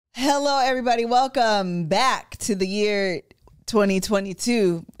Hello, everybody. Welcome back to the year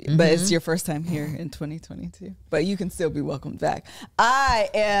 2022, but it's your first time here in 2022. But you can still be welcomed back. I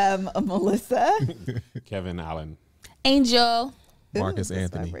am Melissa. Kevin Allen. Angel. Marcus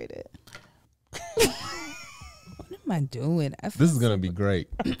Anthony. What am I doing? This is going to be great.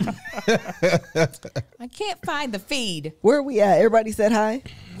 I can't find the feed. Where are we at? Everybody said hi?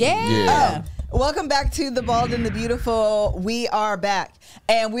 Yeah. Welcome back to The Bald and the Beautiful. We are back.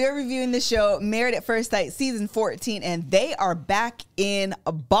 And we are reviewing the show Married at First Sight season 14. And they are back in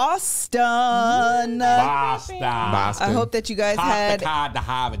Boston. Boston. I hope that you guys had...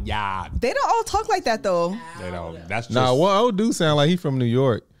 They don't all talk like that, though. They don't. That's just... Nah, well, old dude sound like he from New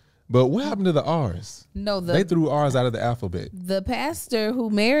York. But what happened to the R's? No, they threw R's out of the alphabet. The pastor who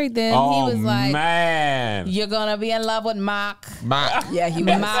married them, oh, he was like, man. You're going to be in love with Mark. Mark. Yeah, he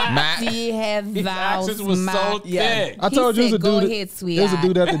was. Mark. He has His vows. accent was so thick. Yeah. I told you it was a dude. Go ahead, There was a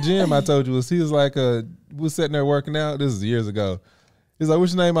dude at the gym. I told you he was like we was sitting there working out. This is years ago. He's like,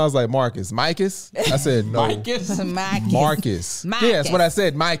 what's your name? I was like, Marcus. Micus? I said, no. Marcus? Marcus. Yeah, that's what I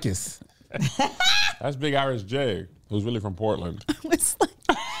said, Micus. That's Big Irish J, who's really from Portland. It's like...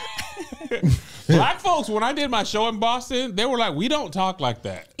 Black folks, when I did my show in Boston, they were like, we don't talk like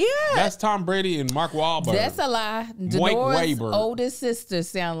that. Yeah. That's Tom Brady and Mark Wahlberg. That's a lie. Dolores' oldest sister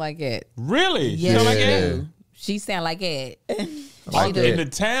sound like it. Really? Yeah, She sound like it? She sound like it. Like In the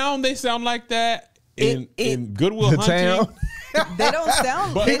town, they sound like that. In Goodwill The Hunting. town. They don't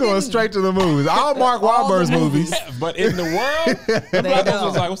sound... He going straight to the movies. All Mark Wahlberg's movies. But in the world, the black folks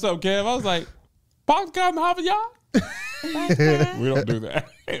was like, what's up, Kev? I was like, Pops got in Harvard, y'all? We don't do that.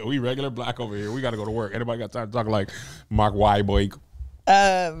 We regular black over here. We got to go to work. Anybody got time to talk like Mark Wahlberg?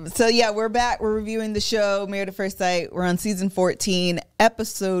 So yeah, we're back. We're reviewing the show Married at First Sight. We're on season 14,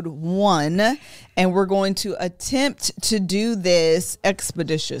 episode 1, and we're going to attempt to do this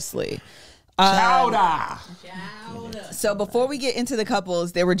expeditiously. Chowder. So before we get into the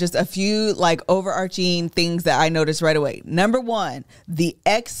couples, there were just a few like overarching things that I noticed right away. Number 1, the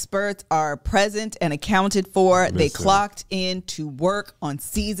experts are present and accounted for. Listen. They clocked in to work on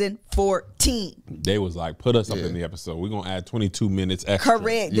season 14. They was like, put us up in the episode. We're going to add 22 minutes extra.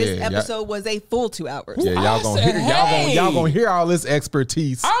 Correct. This episode was a full 2 hours. Yeah, y'all gonna hear all this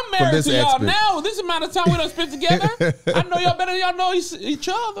expertise. I'm from married this to y'all expert. now. This amount of time we done spent together. I know y'all better than y'all know each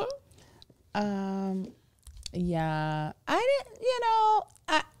other. Yeah, I didn't,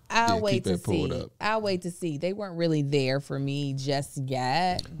 I'll wait to see. I'll wait to see. They weren't really there for me just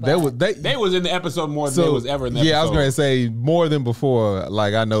yet. They was in the episode more than they was ever in the episode. Yeah, I was going to say more than before.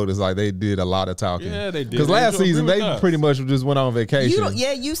 Like I noticed, like they did a lot of talking. Yeah, they did. Because last season they pretty much just went on vacation.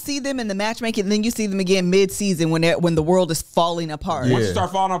 You see them in the matchmaking, and then you see them again mid-season when the world is falling apart. Once you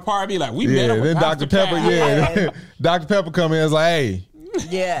start falling apart, be like, we met up with then Dr. Pepper. Dr. Pepper come in and is like, hey.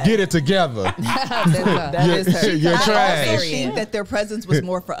 Yeah, get it together. that is her. You're trash. I also think that their presence was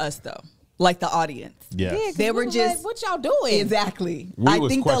more for us though, like the audience. Yes. They were just like, what y'all doing? Exactly. I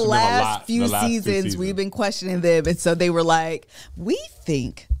think the last few seasons we've been questioning them, and so they were like, we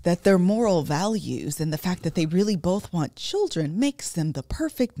think that their moral values and the fact that they really both want children makes them the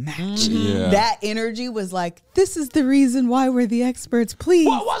perfect match. Yeah. That energy was like, this is the reason why we're the experts, please.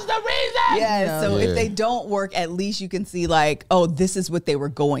 What was the reason? Yeah, so if they don't work, at least you can see like, oh, this is what they were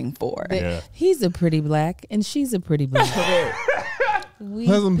going for. He's a pretty black and she's a pretty black.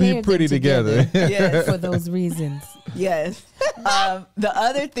 Let them be pretty together. Yes. For those reasons. Yes. The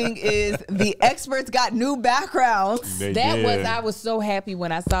other thing is the experts got new backgrounds. I was so happy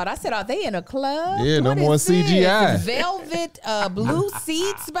when I saw it. I said, are they in a club? Yeah, no more CGI. Velvet blue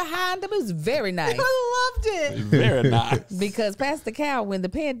seats behind them. It was very nice. I loved it. Very nice. Because Pastor Cal, when the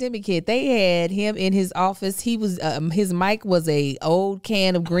pandemic hit, they had him in his office. He was his mic was a old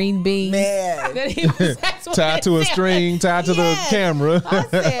can of green beans. Man. Tied to a string, tied to the camera. I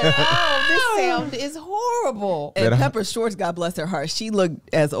said, oh, this sound is horrible. And Pepper Schwartz, God bless her heart, she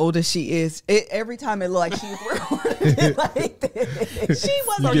looked as old as she is. Every time it looked like she was recording like this. She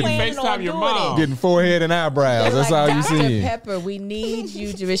wasn't planning on doing it. Getting forehead and eyebrows. That's all you see. Dr. Pepper, we need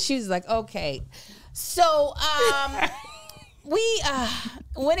you to. She was like, okay. So,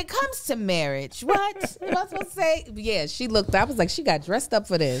 when it comes to marriage, what am I supposed to say? Yeah, she looked. I was like, she got dressed up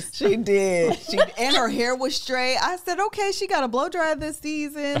for this. She did. And her hair was straight. I said, okay, she got a blow dry this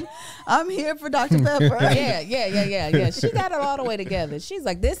season. I'm here for Dr. Pepper. Yeah. She got it all the way together. She's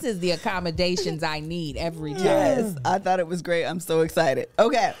like, this is the accommodations I need every time. Yes, I thought it was great. I'm so excited.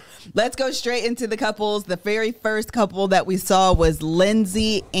 Okay, let's go straight into the couples. The very first couple that we saw was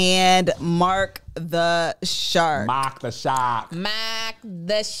Lindsay and Mark the Shark. Mark the Shark. Mark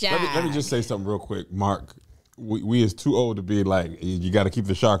the Shark. Let me just say something real quick. Mark, we is too old to be like, you got to keep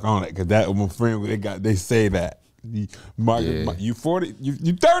the shark on it, because that my friend they say that. Mark, you 40,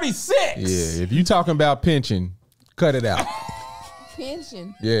 you 36. Yeah, if you talking about pension, cut it out.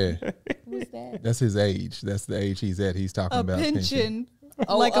 Pension. Yeah. What's that? That's his age. That's the age he's at. He's talking about pension.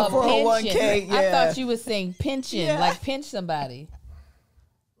 Oh, like a 401k. Yeah. I thought you were saying pension, like pinch somebody.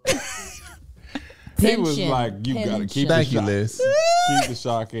 He was like, you got to keep the Thank you, shark. Liz. Keep the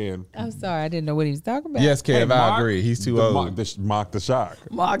shark in. I'm sorry, I didn't know what he was talking about. Yes, Kev, I agree. He's too old. Mock the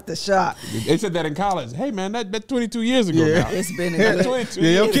shark. Mock the shark. They said that in college. Hey, man, that 22 years ago now. It's been That's 22 Yeah,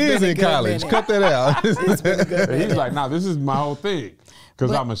 your years. kids in college. Cut that out. And he's like, nah, this is my whole thing,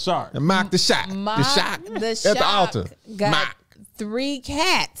 because I'm a shark. Mock the shark. The shark. At the altar. Got 3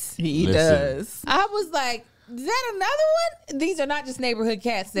 cats. He Listen. does. I was like, is that another one? These are not just neighborhood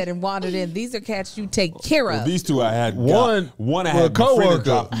cats that have wandered in. These are cats you take care of. Well, these two I had One I had my friend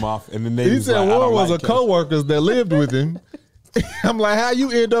drop them off, and then they He was said like, I one don't was like a coworker that lived with him. I'm like, how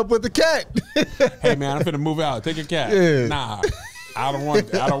you end up with the cat? Hey man, I'm finna move out. Take a cat. Yeah. Nah, I don't want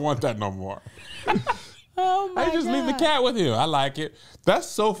that no more. Oh my I just God. leave the cat with him. I like it. That's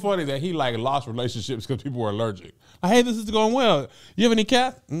so funny that he like lost relationships because people were allergic. Hey, this is going well. You have any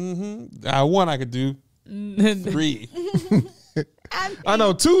cats? Mm-hmm. One I could do. 3. I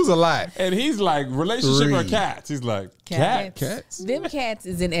know 2's a lot. And he's like, relationship 3. or cats? He's like, cats. Them cats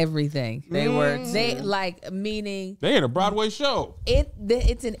is in everything. They work. They like meaning They in a Broadway show.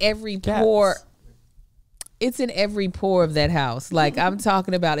 it's in every Cats. pore. It's in every pore of that house. Like I'm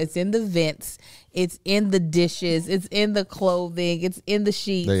talking about, it's in the vents, it's in the dishes, it's in the clothing, it's in the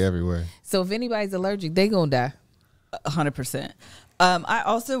sheets. They everywhere. So if anybody's allergic, they gonna die. 100%. I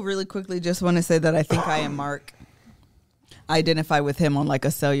also really quickly just want to say that I think I and Mark identify with him on like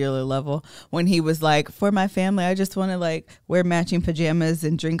a cellular level when he was like, for my family, I just want to like wear matching pajamas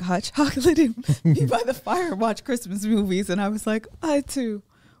and drink hot chocolate and be by the fire and watch Christmas movies. And I was like, I too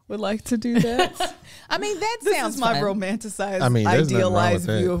would like to do that. I mean, that This sounds is my fun. romanticized, I mean, there's nothing wrong idealized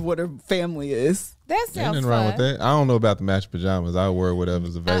with that. view of what a family is. That Ain't sounds nothing fun. wrong with that. I don't know about the matching pajamas. I'll wear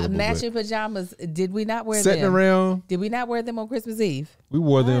whatever's available. but Matching pajamas. Did we not wear sitting them? around, Did we not wear them on Christmas Eve? we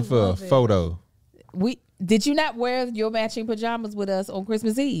wore them I for a love it. photo. Did you not wear your matching pajamas with us on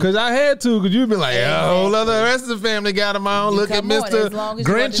Christmas Eve? Because I had to, because you'd be like, oh, the rest of the family got them on. You Look at come on, Mr. as long as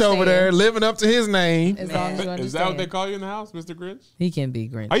you Grinch over understand. there living up to his name. As long as you understand. Is that what they call you in the house, Mr. Grinch? He can be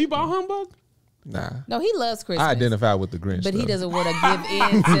Grinch. Are you about humbug? Nah. No, he loves Christmas. I identify with the Grinch. But he though. doesn't want to give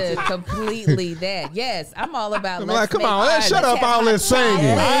in to completely that. Yes, I'm all about. I'm let's like, come make on, fun. shut up Let's have all this hot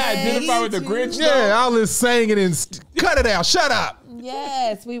singing. chocolate. I identify with the Grinch. Yeah, all this singing and cut it out. Shut up.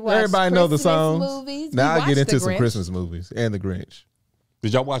 Yes, we watch. Everybody know the Christmas songs. Movies. Now We I get watch into The some Grinch. Christmas movies and the Grinch.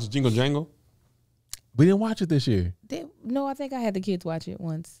 Did y'all watch Jingle Jangle? We didn't watch it this year. No, I think I had the kids watch it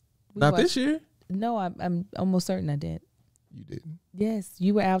once. Not this year. No, I'm almost certain I did. You didn't. Yes,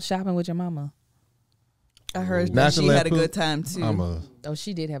 you were out shopping with your mama. I heard that National she had a Lampoon. good time too. Oh,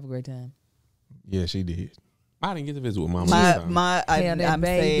 she did have a great time. Yeah, she did. I didn't get to visit with Mama. this time. Hell, that I'm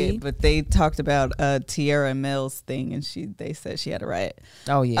baby. saying, but they talked about Tierra and Mel's thing, and they said she had a riot.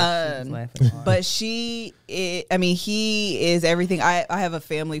 Oh yeah, she was laughing hard. But he is everything. I have a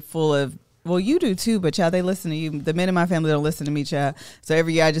family full of. Well, you do too, but child, they listen to you. The men in my family don't listen to me, child. So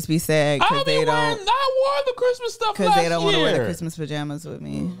every year I just be sad because they don't. I wore the Christmas stuff Because they don't want to wear the Christmas pajamas with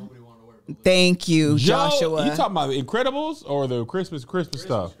me. Thank you, Joshua. You talking about the Incredibles or the Christmas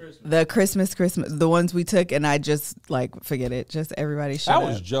stuff? The Christmas, the ones we took, and I just like forget it. Just everybody shut That up.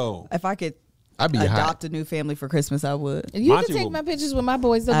 was Joe. If I could I'd be adopt hot. a new family for Christmas, I would. You Monty can take will- my pictures with my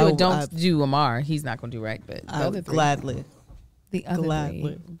boys. Don't do Amar. He's not gonna do right, but the I other would three. gladly. The other Gladly.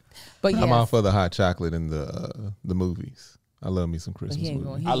 three. But I'm yes, all for the hot chocolate and the movies. I love me some but Christmas he ain't movies.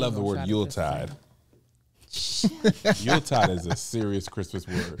 gonna- he I ain't love the gonna word try to Yuletide. Yuletide is a serious Christmas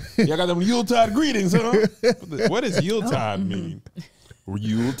word. Y'all got them Yuletide greetings, huh? What does Yuletide mean?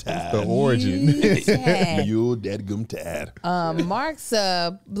 Yuletide. The origin. Yuletide. Yule dadgum tad. Mark's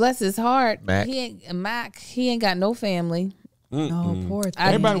bless his heart. Mac. He ain't got no family. Oh, poor thing.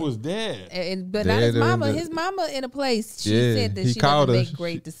 Everybody was dead. But not his Dead mama. and- His mama in a place. She Yeah, said that he she called doesn't her. make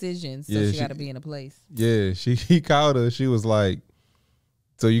great decisions, so Yeah, she she- got to be in a place. Yeah, he called her. She was like,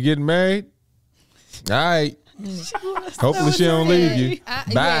 "So you getting married? All right. Hopefully she don't leave you.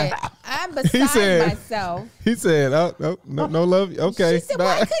 Bye." Yeah, I'm beside myself. He said, "Oh, no love. Okay." She said,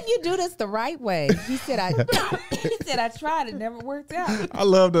 "Why couldn't you do this the right way?" He said, "I tried. It never worked out." I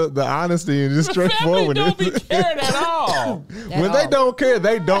love the honesty and just straightforward. Don't be caring at all. When they don't care,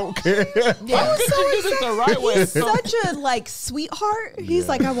 they don't care. Why couldn't you do this the right way? He's such a sweetheart. He's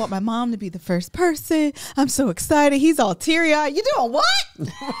like, I want my mom to be the first person. I'm so excited. He's all teary eyed. You doing what?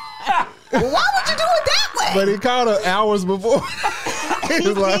 Why would you do it that way? But he called her hours before. He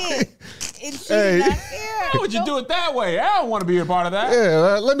was like, and she did not care. Why would you do it that way? I don't want to be a part of that.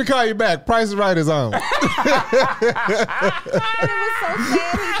 "Yeah, let me call you back. Price is Right is on." And it was so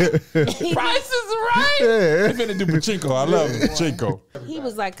sad. Price is Right. Yeah. He's gonna do pachinko. I love pachinko. He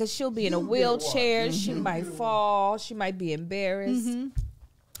was like, because she'll be in a wheelchair. She might fall. She might be embarrassed.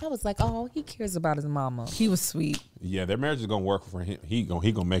 I was like, oh, he cares about his mama. He was sweet. Yeah, their marriage is gonna work for him. He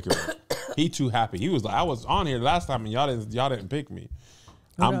gonna make it work. He too happy. He was like, I was on here last time and y'all didn't pick me.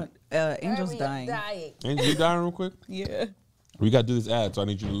 Angel's dying. Angel, you dying real quick? Yeah. We gotta do this ad, so I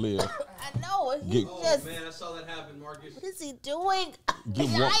need you to live. I know. He just, Man, I saw that happen, Marcus. what is he doing?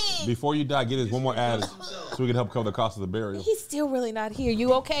 Before you die, get us one more ad so we can help cover the cost of the burial. He's still really not here.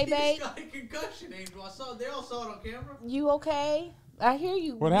 You okay, He babe? just got a concussion, Angel. They all saw it on camera. You okay? I hear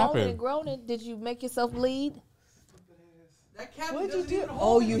you What moaning happened? and groaning. Did you make yourself bleed? That cabinet What'd you doesn't do? even Oh,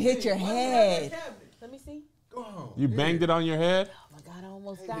 hold you anything. hit your Why would I have head. that cabinet? Let me see. You banged it on your head? Oh my God, I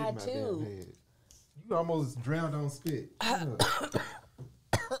almost died too. You almost drowned on spit.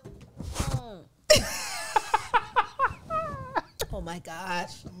 Oh my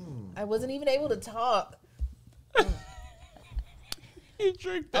gosh. I wasn't even able to talk. You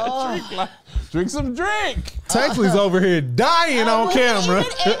drink that drink some drink. Taxley's over here dying I on wasn't camera.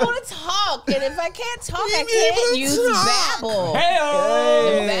 even able to talk. And if I can't talk, I can't use Babbel.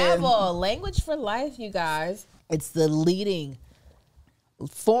 Hey, Babbel, language for life, you guys. It's the leading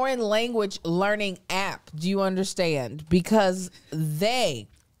foreign language learning app. Do you understand? Because they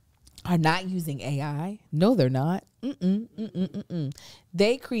are not using AI. No, they're not.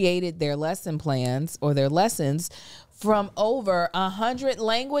 They created their lesson plans or their lessons from over 100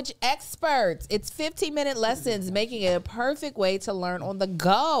 language experts. It's 15-minute lessons, making it a perfect way to learn on the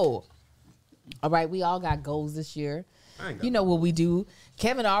go. All right, we all got goals this year. You know what we do.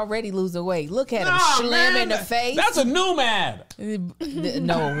 Kevin already losing weight. Look at him, slim in the face. That's a new mad.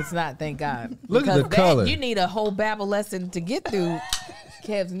 No, it's not, thank God. Look at the color. You need a whole Babbel lesson to get through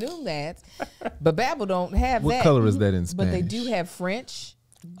Kev's new mads. But Babbel don't have What that. color is that in Spanish? But they do have French.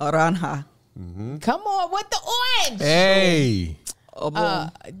 Oranja. Come on, with the orange. Hey.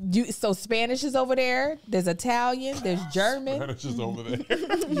 So Spanish is over there. There's Italian. There's German. It's just over there.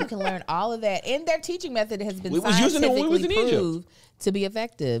 You can learn all of that. And their teaching method has been We was using it when we was scientifically in Egypt. proved to be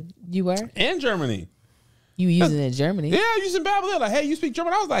effective. You were? And Germany. You using it in Germany. Yeah, using Babbel. They're like, hey, you speak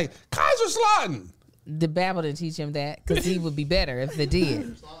German? I was like, Kaiserslautern. The Babbel didn't teach him that because he would be better if they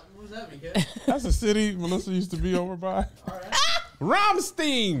did. What does that mean, Kev? That's a city Melissa used to be over by.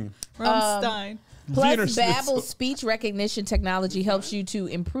 Ramstein. Rammstein. Plus, Wiener Schnitzel. Babbel's speech recognition technology helps you to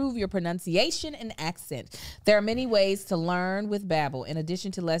improve your pronunciation and accent. There are many ways to learn with Babbel. In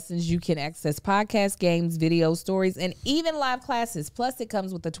addition to lessons, you can access podcasts, games, videos, stories, and even live classes. Plus, it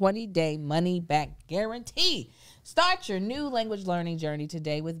comes with a 20-day money-back guarantee. Start your new language learning journey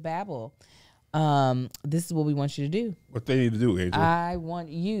today with Babbel. This is what we want you to do. What they need to do, Angel? I want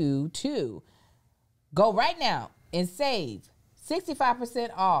you to go right now and save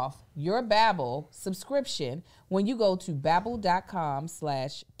 65% off your Babbel subscription when you go to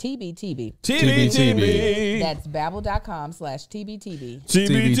babbel.com/TBTB. TBTB. That's babbel.com/TBTB.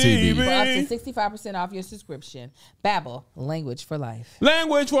 TBTB. For up to 65% off your subscription. Babbel, language for life.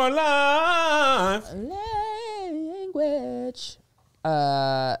 Language for life. Language.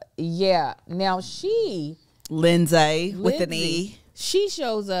 Yeah. Now Lindsay with an Lindsay, E. She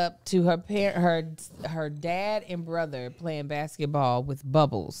shows up to her her dad and brother playing basketball with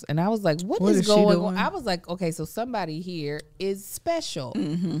Bubbles, and I was like, "What is is she going doing? on?" I was like, "Okay, so somebody here is special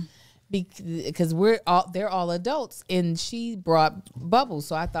because they're all adults, and she brought Bubbles,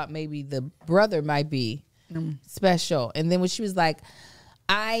 so I thought maybe the brother might be special." And then when she was like,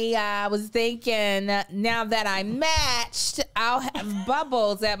 I was thinking, now that I matched, I'll have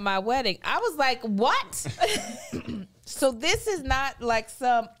Bubbles at my wedding. I was like, what? So this is not like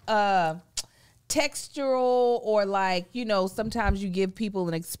some textural or like, you know, sometimes you give people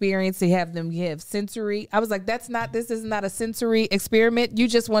an experience to have them give sensory. I was like, this is not a sensory experiment. You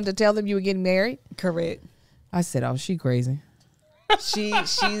just wanted to tell them you were getting married? Correct. I said, oh, she crazy. She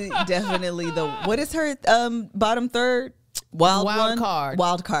definitely what is her bottom third? Wild card.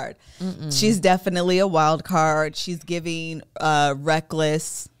 Wild card. She's definitely a wild card. She's giving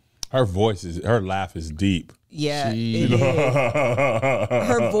reckless Her laugh is deep. Yeah, it is.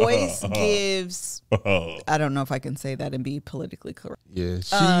 Her voice gives. I don't know if I can say that and be politically correct. Yeah,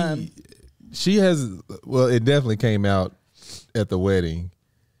 she has. Well, it definitely came out at the wedding.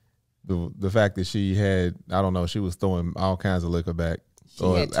 The fact that she had, I don't know, she was throwing all kinds of liquor back. She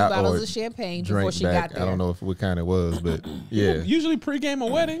had 2 bottles of champagne before she got there. I don't know what kind it was, but yeah. Usually pregame a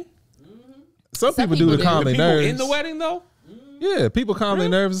wedding. Some people do to calm their nerves. In the wedding though. Yeah, people calm their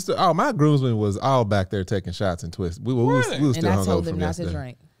nerves. Oh, my groomsman was all back there taking shots and twists. We were still and I hungover told from them not yesterday. to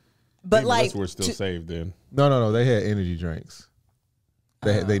drink. But like, we're still saved then. No. They had energy drinks.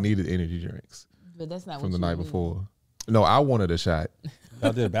 They needed energy drinks But that's not from what the you night need. before. No, I wanted a shot.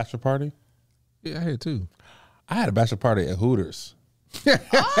 Y'all did a bachelor party? Yeah, I had 2. I had a bachelor party at Hooters.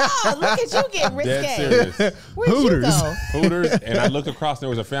 Oh, look at you getting Dead risque. serious. Where'd Hooters. you go? Hooters, and I looked across. There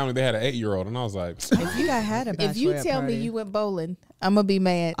was a family. They had an 8-year-old, and I was like, I think I had a. If you bachelorette tell party. me you went bowling, I'm gonna be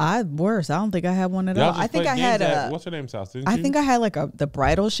mad. Worse. I don't think I had one at y'all all. just I think played I had games at a. what's her name's house? Didn't I you? think I had like the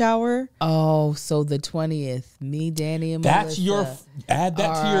bridal shower. Oh, so the 20th, me, Danny, and That's Melissa your. Add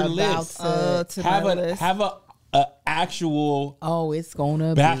that to your are list. about To Have my a list. have a actual Oh, it's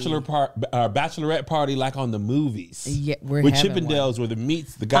gonna bachelorette party like on the movies. Yeah, we're with having Chippendales, where the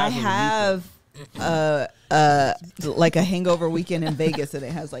meats, the I guys. have like a hangover weekend in Vegas, and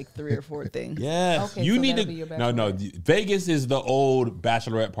it has like 3 or 4 things. Yes, Okay, you so need that'll to. be your No. Vegas is the old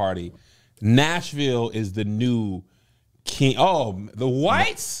bachelorette party. Nashville is the new king. Oh, the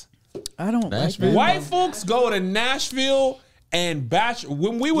whites. I don't like Nashville? that. White folks go to Nashville and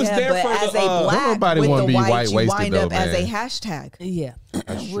when we was Yeah, there but for as the a black nobody with wanna the be whites, you white-wasted wind though, up as a man. hashtag. Yeah,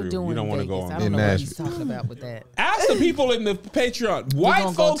 we're true. doing You don't wanna Vegas. go on I don't in know what Nashville. he's talking about with that. ask the people in the Patreon. White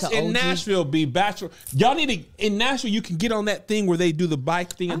gonna go folks to in OG? Nashville be bachelor. Y'all need to in Nashville. You can get on that thing where they do the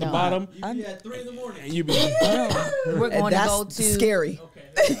bike thing at the bottom. You be at 3 in the morning. And you be We're going to That's go to scary.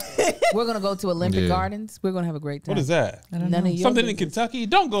 We're going to go to Olympic Yeah. Gardens. We're going to have a great time. what is that? None of your Something in business. Kentucky?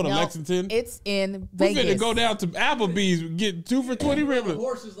 Don't go to No, Lexington. It's in We're Vegas. finna go down to Applebee's, get 2 for $20 ribbons.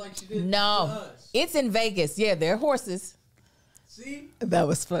 Horses like she did to No, us. it's in Vegas. Yeah, they're horses. See? That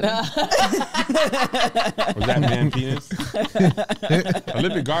was funny. Was that man penis?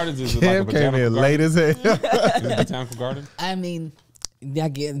 Olympic Gardens is like a Cam came botanical in garden. late as hell. Is it a botanical garden? I mean, I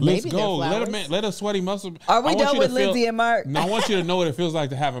get Let's maybe go. they're flowers. Let a sweaty muscle. Are we I want done you with to feel- Lindsay and Mark? No, I want you to know what it feels like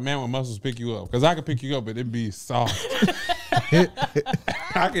to have a man with muscles pick you up. Because I can pick you up, but it'd be soft.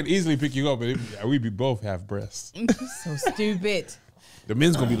 I could easily pick you up, but we'd both have breasts. So stupid. The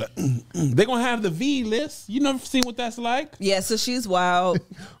men's gonna be like, they're gonna have the V list. You never seen what that's like? Yeah, so she's wild.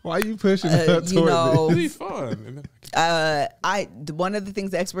 Why are you pushing her You toward know, It'd be fun. one of the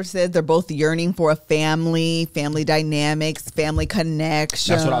things the expert said, they're both yearning for a family dynamics, family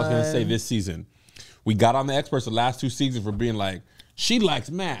connection. That's what I was gonna say this season. We got on the experts the last 2 seasons for being like, she likes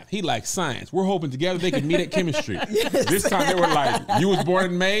math, he likes science. We're hoping together they can meet at chemistry. This time they were like, you was born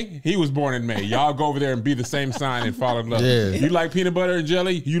in May, he was born in May. Y'all go over there and be the same sign and fall in love. Yeah. You like peanut butter and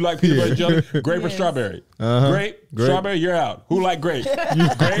jelly? You like peanut butter and jelly? Grape or strawberry? Grape, strawberry, you're out. Who like grape?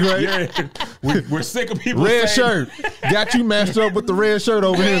 Grape, you're in. We're sick of people red saying, shirt. Got you matched up with the red shirt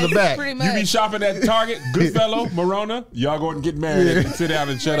over here in the back. Pretty you much. be shopping at Target, Goodfellow, Morona. Y'all go and get married and sit down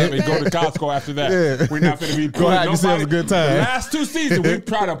and shut up and go to Costco after that. Yeah. We're not going to be Go have yourselves a good time. The last 2 seasons, we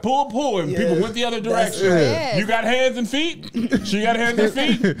tried to pull, and people went the other direction. right. Yes. You got hands and feet. She got hands and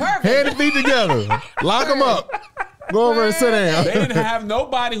feet. Hand and feet together. Lock them up. Go over and sit down. They didn't have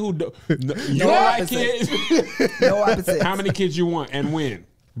nobody who. You don't like opposite. kids. No opposite. How many kids you want and when?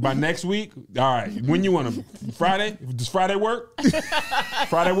 By next week? All right. When you want them? Friday? Does Friday work?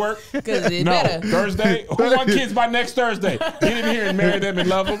 Friday work? 'Cause it No. better. Thursday? Who want kids by next Thursday? Get in here and marry them and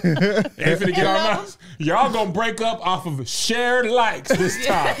love them. Ain't finna get on us. Y'all gonna break up off of shared likes this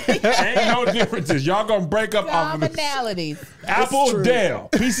time. Ain't no differences. Y'all gonna break up off of Commonalities. Apple, Dell,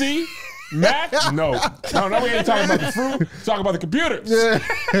 PC, Mac? No, we ain't talking about the fruit. Talking about the computers.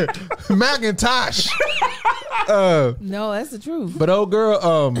 Macintosh. No, that's the truth. But old girl,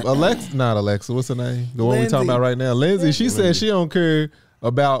 Alexa, what's her name? The one we talking about right now, Lindsay. She said she don't care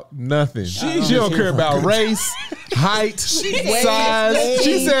about nothing. She don't care about race, height, size.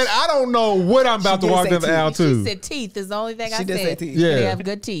 She said, I don't know what I'm about to did walk say down the teeth. aisle She to. said teeth is the only thing I She did say said. teeth. Yeah. They have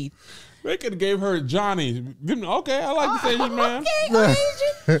good teeth. They could have gave her Johnny. Okay, I like to say you, man. Okay,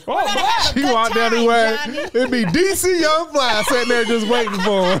 Oh, black. She Good walked down the time, way. Johnny. It'd be DC Young Fly sitting there just waiting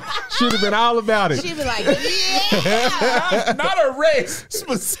for her. She'd have been all about it. she'd be like, yeah. Not a race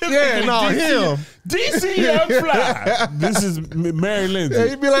specifically. Yeah, no, DC, him. DC Young Fly. This is Mary Yeah, Lindsay.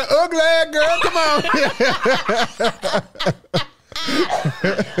 you'd be like, ugly ass girl, come on.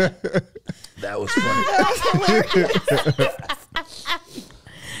 That was funny.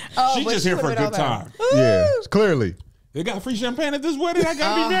 She's just here for a good time. Yeah, clearly. They got free champagne at this wedding. I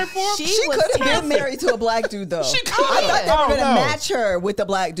gotta be married for him. She could have been married to a black dude, though. She could. I thought they were going to no. match her with the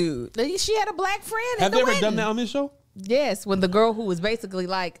black dude. She had a black friend. Have they ever done that on this show? Yes, when the girl who was basically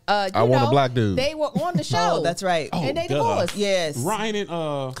like, I want a black dude. They were on the show. Oh, that's right. And they duh. divorced. Yes. Ryan and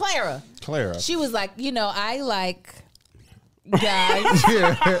Clara. She was like, I like guys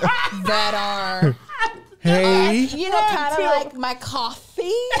that are, Hey. kind of like my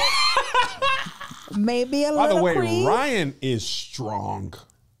coffee. Maybe a by little the way, cream. Ryan is strong.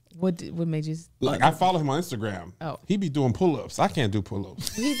 What made you? Like I follow him on Instagram. Oh. He be doing pull-ups. I can't do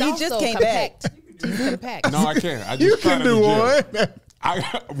pull-ups. He just came back. He's compact. No, I can't. I just You tried can at do the gym. one.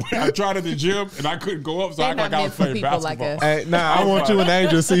 I tried at the gym and I couldn't go up, so I They're act like not I meant was for playing people like basketball. us. Hey, nah, I want you and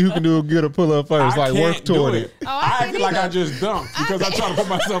Angel to see who can do a good pull up first. I Like work can't do toward it. I I can't acted like either. I just dunked because I tried to put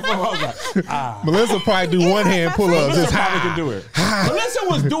myself up. I was like, Melissa probably do one hand pull ups. Melissa Just probably can do it. Melissa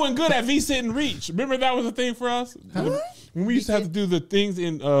was doing good at V-sit and reach. Remember that was a thing for us? When we used to have to do the things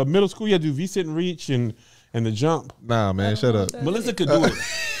in middle school, you had to do V-sit and reach and the jump. Nah, man, shut up. Melissa could do it.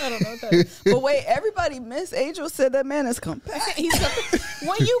 I don't know what that is. But wait, everybody, Miss Angel said that man is compact.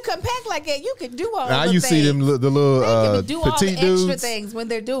 When you compact like that, you can do all Now the you things. see them the little They can do all the petite extra dudes. things when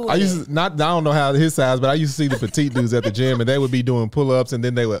they're doing I it. used to, not I don't know how his size, but I used to see the petite dudes at the gym, and they would be doing pull ups, and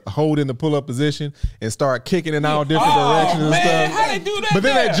then they would hold in the pull up position and start kicking in all different directions and man, stuff. how they do that? But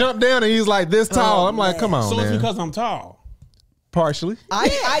then there? they jump down, and he's like this tall. I'm like, come on, So man. it's because I'm tall. Partially. I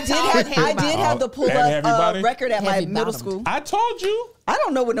did have the pull Heavy up body? record at my Heavy middle bottomed. school. I told you. I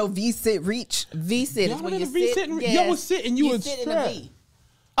don't know what no V-sit reach. V-sit Y'all is when did you a V-sit sit. and- y'all was sitting, you would sit in a strap. V.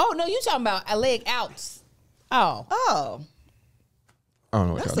 Oh no, you talking about a leg outs? Oh, Oh, I don't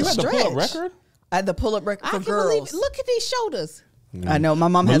know what y'all That's You doing. had the pull-up Stretch. record? I had the pull up record I for can believe. girls. Look at these shoulders. I know my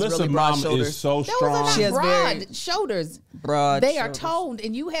mom has Melissa's really broad mom shoulders. is so Those are strong. not She has broad very shoulders. broad. They are shoulders. toned,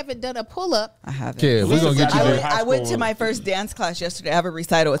 and you haven't done a pull up. I haven't. Kev, we're gonna get you I there. went, High I went school. to my first dance class yesterday. I have a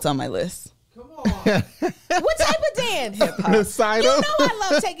recital. It's on my list. Come on. What type of dance? Recital. You know I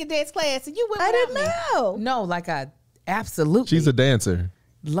love taking dance class, and you went I without didn't me. know. No, like I absolutely. She's a dancer.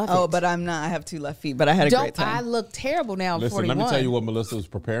 love it. Oh, but I'm not. I have 2 left feet, but I had a great Don't I time. look terrible now? I'm Listen, 41. let me tell you what Melissa was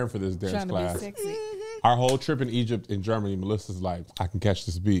preparing for this dance Trying to class. be sexy. Our whole trip in Egypt and Germany, Melissa's like, I can catch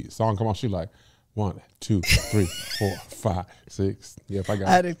this beat. Song come on, she like, 1, 2, 3, 4, 5, 6. Yeah, if I got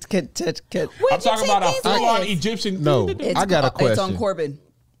I had it. to get. I'm talking about a these full-on days? Egyptian. No. It's I got a It's on question. Corbin.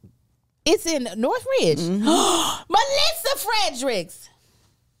 It's in Northridge. Melissa Fredericks.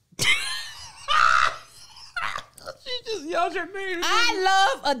 She just yelled your name.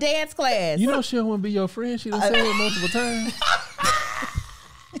 I love a dance class. You know she don't want to be your friend. She done said it multiple times.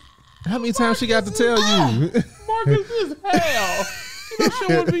 How many times she got to tell you? Marcus is hell. You know she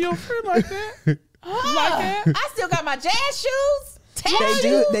don't want to be your friend like that. Like that. I still got my jazz shoes. Tap They do.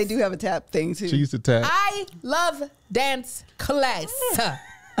 shoes. They do have a tap thing too. She used to tap. I love dance class.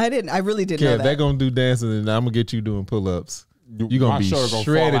 I didn't. I really didn't know Kev, that. they're gonna do dancing, and I'm gonna get you doing pull-ups. You're My gonna be shoulder gonna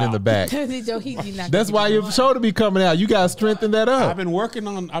shredded fall in the out. back. That's why your shoulder be coming out. You gotta strengthen that I've up. been working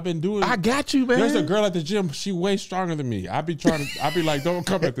on. I've been doing. I got you, man. There's a girl at the gym. She way stronger than me. I be like, don't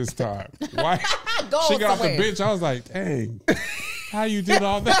come at this time. Why? Go She got off the somewhere. bench. I was like, dang, how you did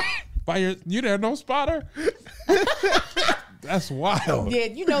all that? You there, no spotter? That's wild. Yeah,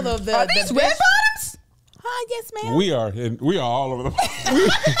 you know the Are these the red best- bottoms? Hi, yes, ma'am. We are all over the place.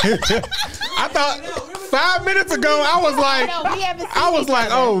 I thought 5 minutes ago I was like, No, we haven't seen I was each like,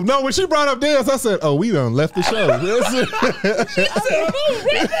 other. oh no. When she brought up dance, I said, oh, we done left the show.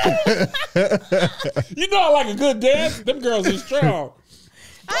 You know I like a good dance. Them girls are strong.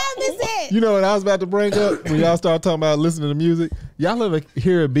 I understand. You know what I was about to bring up when y'all start talking about listening to music? Y'all ever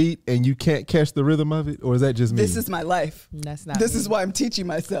hear a beat and you can't catch the rhythm of it, or is that just me? This is my life. That's not. This me. is why I'm teaching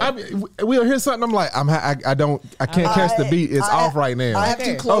myself. I mean, we'll hear something. I'm like, I can't catch the beat. It's off right now. I have to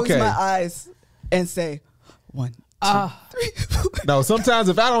Okay. close Okay. my eyes and say 1, 2, 3, 4. No, sometimes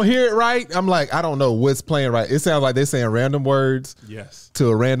if I don't hear it right, I'm like, I don't know what's playing right. It sounds like they're saying random words Yes. to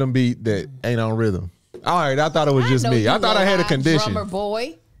a random beat that ain't on rhythm. All right, I thought it was just know me. you I thought I had a little condition. Oh, Drummer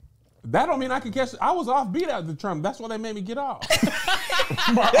boy. That don't mean I can catch. I was off beat at the drum. That's why they made me get off.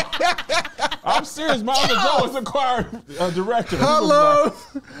 I'm serious. My other Joe was a choir director. He was Hello.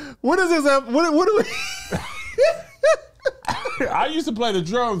 What is this? What do we? like- I used to play the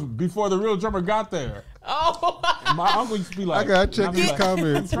drums before the real drummer got there. Oh, My uncle used to be like, I gotta check I'd be these like,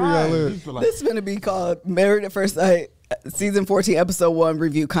 comments. Where "Right." y'all He at? used to be like, This is going to be called Married at First Sight. Season 14, episode 1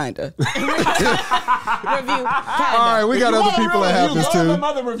 review, kinda. Review. All right, we got other people that have this All them too.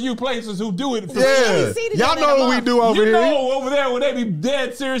 other review places who do it. Yeah, see y'all together know in a what we month. do over You here. know over there when they be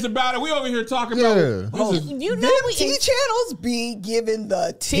dead serious about it. We over here talking Yeah. about this is You know Them we T channels be giving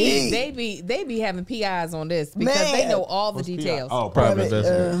the tea. they be having PIs on this because they Man. know all the what's details. PR? Oh, Private private.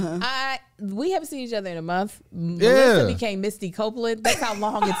 investment. We haven't seen each other in a month. Melissa became Misty Copeland. That's how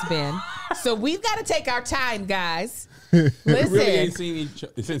long it's been. So we've got to take our time, guys. Listen, Really ain't seen each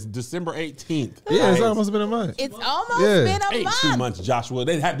other since December 18th. Yeah, it's almost been a month. it's almost Yeah. been a Ain't month. 2 months, Joshua.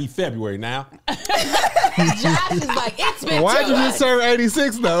 They had to be February now. Josh is like, it's been Why'd 2 you months. just turn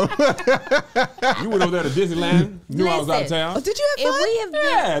 86 though? You went over there to Disneyland. Knew I was out of Listen. town. Did you have If fun? we have been,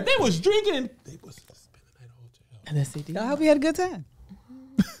 Yeah, they was drinking. They was spending the night at the hotel. I hope you had a good time.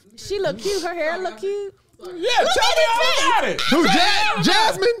 she look cute. Her hair look cute. Yeah, tell me all about it. Who?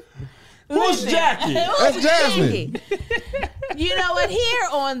 Jasmine? Who's Jackie? That's Jasmine. You know what? Here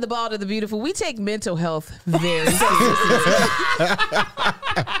on The Bald and the Beautiful, we take mental health very seriously.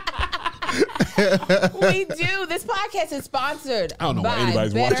 We do. This podcast is sponsored I don't know why by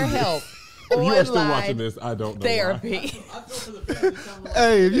anybody's watching this. Betterhelp. If you are still Online watching this, I don't know. Why. Therapy. I feel for the family.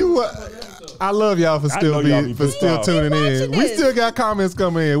 Hey, if you, I love y'all for I still know y'all being be for pissed still off. tuning in. watching We this. still got comments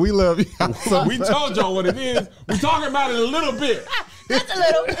coming in. We love y'all. So We told y'all what it is. We talking about it a little bit. Just a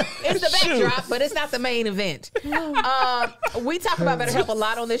little. It's the backdrop, but it's not the main event. We talk about BetterHelp a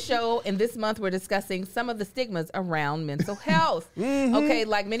lot on this show, and this month we're discussing some of the stigmas around mental health. Okay,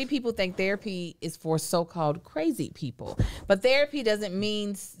 like many people think therapy is for so-called crazy people, but therapy doesn't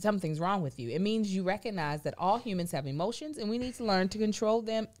mean something's wrong with you. It means you recognize that all humans have emotions, and we need to learn to control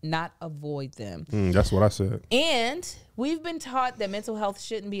them, not avoid them. That's what I said. And we've been taught that mental health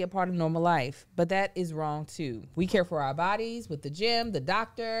shouldn't be a part of normal life, but that is wrong too. We care for our bodies with the gym, the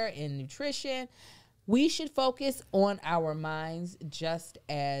doctor, and nutrition. We should focus on our minds just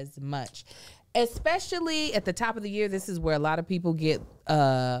as much. Especially at the top of the year, this is where a lot of people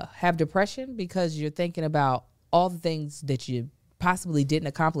have depression because you're thinking about all the things that you possibly didn't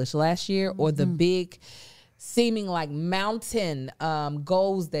accomplish last year or the big seeming like mountain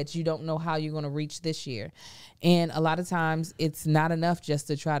goals that you don't know how you're going to reach this year. And a lot of times it's not enough just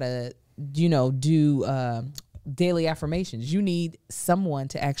to try to, do daily affirmations. You need someone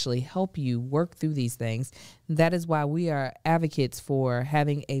to actually help you work through these things. That is why we are advocates for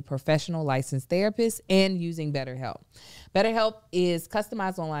having a professional licensed therapist and using BetterHelp. BetterHelp is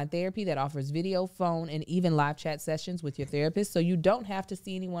customized online therapy that offers video, phone, and even live chat sessions with your therapist, so you don't have to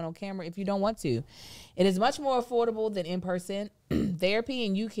see anyone on camera if you don't want to. It is much more affordable than in-person therapy,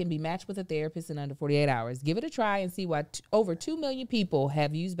 and you can be matched with a therapist in under 48 hours. Give it a try and see why over 2 million people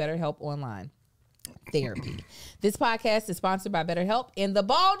have used BetterHelp online therapy. This podcast is sponsored by BetterHelp, and the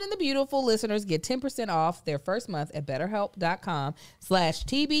bald and the beautiful listeners get 10% off their first month at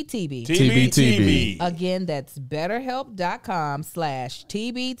betterhelp.com/TBTB. TBTB. Again, that's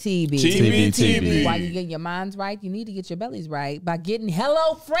betterhelp.com/TBTB. TBTB. While you get your minds right, you need to get your bellies right by getting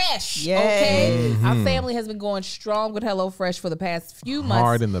HelloFresh. Yay. Okay? Our family has been going strong with HelloFresh for the past few months.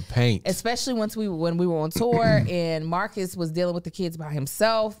 hard in the paint. Especially when we were on tour and Marcus was dealing with the kids by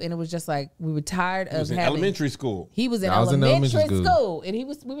himself, and it was just like we were tired of In having elementary school. He was in I was in elementary elementary school, and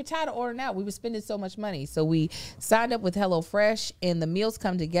we were tired of ordering out. We were spending so much money, so we signed up with HelloFresh, and the meals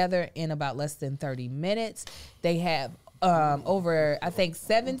come together in about less than 30 minutes. They have over, I think,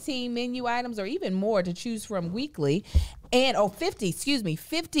 17 menu items or even more to choose from weekly. And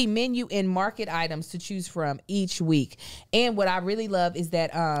 50 menu and market items to choose from each week. And what I really love is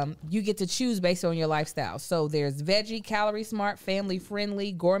that you get to choose based on your lifestyle. So there's veggie, calorie smart, family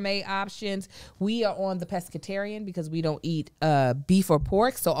friendly, gourmet options. We are on the pescatarian because we don't eat beef or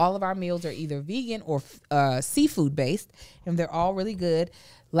pork. So all of our meals are either vegan or seafood based, and they're all really good.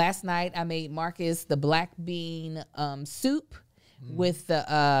 Last night I made Marcus the black bean soup with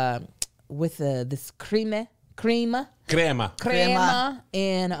this crema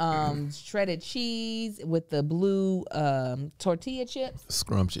and shredded cheese with the blue tortilla chips.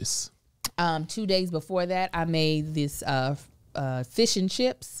 Scrumptious. 2 days before that, I made this fish and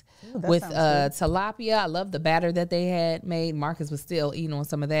chips that with sounds tilapia. I love the batter that they had made. Marcus was still eating on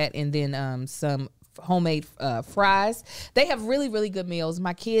some of that, and then some homemade fries. They have really, really good meals.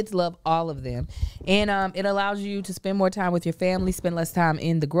 My kids love all of them, and it allows you to spend more time with your family, spend less time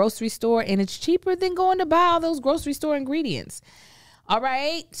in the grocery store, and it's cheaper than going to buy all those grocery store ingredients. All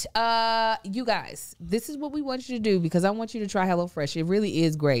right, you guys, this is what we want you to do because I want you to try HelloFresh. It really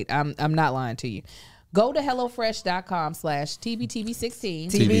is great. I'm not lying to you. Go to HelloFresh.com/TBTB16.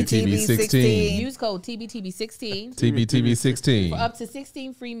 TBTB16. Use code TBTB16. TBTB16. For up to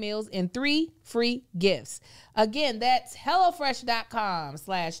 16 free meals and 3 free gifts. Again, that's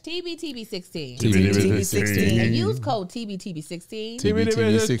HelloFresh.com/TBTB16. TBTB16. And use code TBTB16.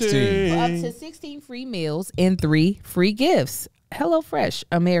 TBTB16. For up to 16 free meals and 3 free gifts. HelloFresh,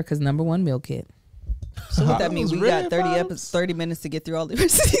 America's #1 meal kit. So what that means? We got 30 minutes to get through all the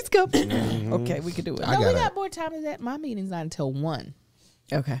rest of these cups. Okay, we can do it. No, we got more time than that. My meeting's not until 1.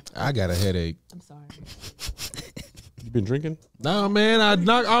 Okay. I got a headache. I'm sorry. You been drinking? No, man,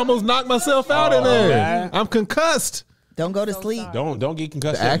 I almost knocked myself out in there. man. I'm concussed. Don't go to sleep. Don't get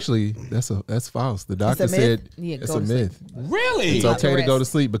concussed. Actually, that's false. The doctor said it's a myth. Really? It's okay to go to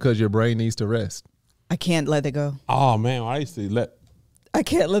sleep because your brain needs to rest. I can't let that go. Oh man, I used to I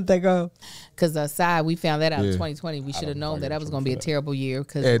can't let that go. Because aside, we found that out in Yeah. 2020. We should have known that was going to be a terrible year.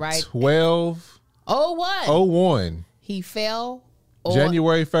 Because At right, 12/01, he fell on,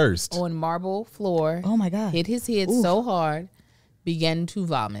 January 1st. on marble floor. Oh my God. Hit his head so hard, began to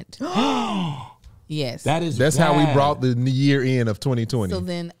vomit. Yes. That's how we brought the year in of 2020. So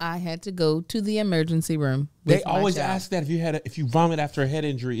then I had to go to the emergency room. They with my always child. ask that if you vomit after a head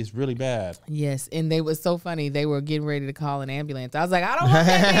injury, it's really bad. Yes, and they were so funny. They were getting ready to call an ambulance. I was like, I don't want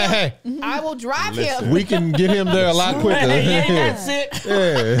that man. I will drive him. We can get him there a lot quicker. That's it.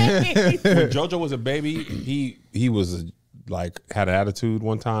 Yeah. When JoJo was a baby, he was like had an attitude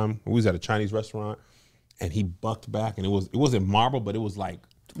one time. We was at a Chinese restaurant, and he bucked back, and it wasn't marble, but it was like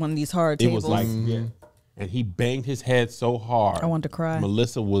One of these hard it tables. was like yeah. And he banged his head so hard. I wanted to cry.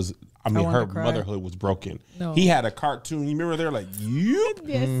 Melissa was. I mean, wanted her to cry. motherhood was broken. No. He had a cartoon. You remember they're like, you?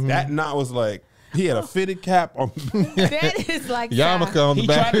 Yes. That knot was like, he had a fitted cap on. That is like Yarmulke on the He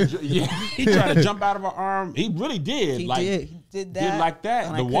back. he tried to jump out of her arm. He really did. He like, did. He did that. Did like that.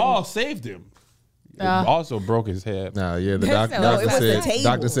 and I The couldn't- wall saved him. It also broke his head. Nah, yeah, the That's doctor, no, doctor it was the said table.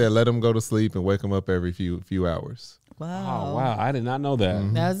 doctor said let him go to sleep and wake him up every few hours. Wow. Oh wow, I did not know that.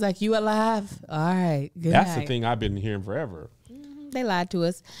 I was like, you alive? All right. Good That's night. the thing I've been hearing forever. They lied to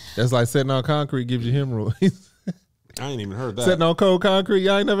us. That's like sitting on concrete gives you hemorrhoids. I ain't even heard that. Sitting on cold concrete,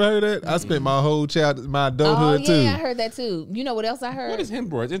 y'all ain't never heard that? I spent my whole my Oh, adulthood yeah, I too. heard that too. You know what else I heard? What is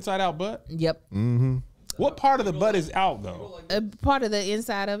hemorrhoids? Inside out butt? Yep. What part of the butt is out though? A part of the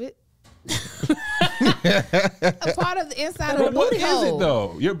inside of it. A part of the inside of the But what booty is hole. it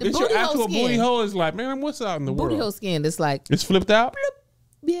though? It's booty your hole actual skin. booty hole is like, man, what's out in the Booty world? hole skin. It's like, It's flipped out?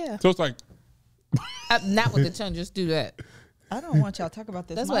 yeah. So it's like, Not with the tongue. Just do that. I don't want y'all to talk about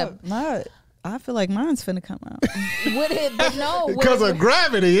this. That's I feel like mine's finna come out. With it, but no. with Because it- of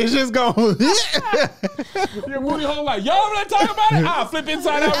gravity, it's just going. your booty hole like, y'all want to talk about it? I'll flip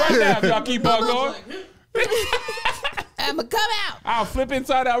inside out right now if y'all keep on going. I'ma come out. I'll flip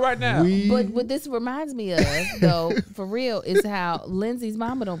inside out right now. But what this reminds me of, though, for real, is how Lindsay's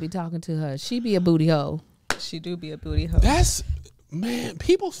mama don't be talking to her. She be a booty hole. She do be a booty hole. That's, man,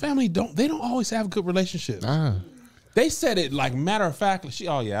 people's family don't always have good relationships. They said it like matter of fact. Hold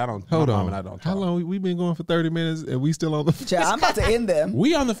my mom on. and I don't talk. How long we been going for 30 minutes and we still on the Yeah, I'm about to end them.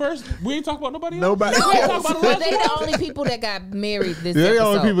 We on the first, we ain't talking about nobody else? Nobody. We ain't talking about But they the only people that got married this They the episode.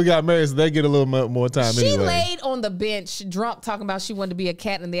 only people got married, so they get a little more time She anyway. laid on the bench drunk talking about she wanted to be a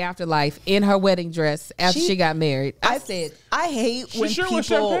cat in the afterlife in her wedding dress after she got married. I said, I hate when sure was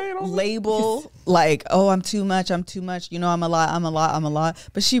people champagne on it? label like, oh, I'm too much. You know, I'm a lot.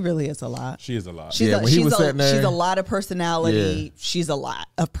 But she really is a lot. She is a lot. She's Yeah, a, when he she's was a, sitting there- she's a lot of personality. Yeah. She's a lot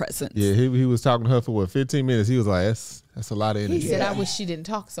of presence. Yeah, he was talking to her for 15 minutes. He was like, that's a lot of energy. he said, I wish she didn't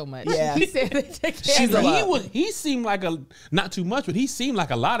talk so much. Yeah. He said, She's a lot. He seemed like not too much, but he seemed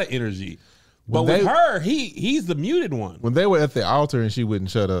like a lot of energy. But When with they- her, he's the muted one. When they were at the altar and she wouldn't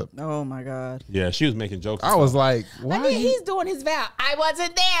shut up, Oh my God. Yeah, she was making jokes. I was like, I why? mean, he's doing his vow. I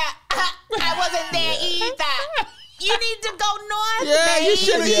wasn't there. I wasn't there either. You need to go north. Yeah, you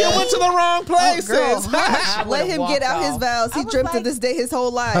should have. You went to the wrong places. Girl, I let would've him get walked out his off. vows. He I was dreamt like- of this day his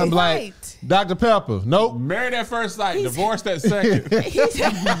whole life. I'm like, Right. Dr. Pepper. Nope. married at first sight, divorced at second.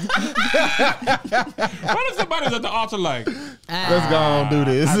 What if somebody's at the altar like, Let's go on do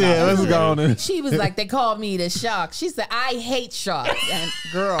this. Yeah, let's go on. And, She was like, they called me the shark. She said, I hate sharks. And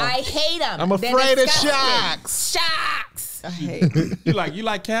girl, I hate them. I'm afraid of sharks. Sharks. I hate. you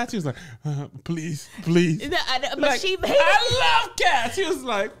like cats? He was like, please. But Like, she I love cats. He was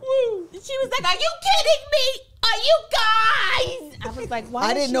like, woo. She was like, are you kidding me? Are you guys? I was like, why? I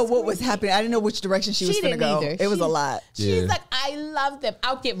is didn't she know what was screaming? happening. I didn't know which direction she was She going to didn't go. either. It was a lot. She's Yeah. like, I love them.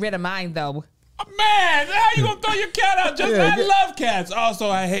 I'll get rid of mine though. Man, how you gonna throw your cat out? Yeah, I love cats. Also,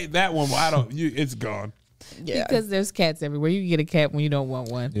 I hate that one. It's gone. Yeah. Because there's cats everywhere. You can get a cat when you don't want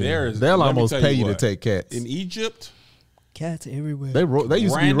one. Yeah. They'll almost pay you to take cats. In Egypt, Cats everywhere. They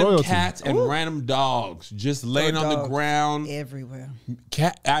used to be random royalty. cats and random dogs just laying on the dogs ground. everywhere.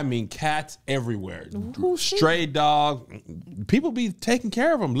 Cats everywhere. Stray dogs. People be taking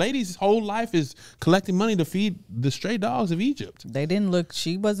care of them. Ladies' whole life is collecting money to feed the stray dogs of Egypt. They didn't look.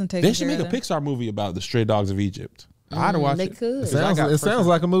 She wasn't taking. They should make a Pixar movie about the stray dogs of Egypt. I'd watch They it. could. It sounds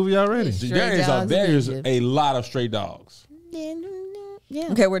like a movie already. There's a lot of stray dogs. Yeah.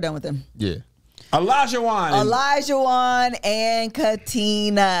 Okay, we're done with them. Yeah. Elijah and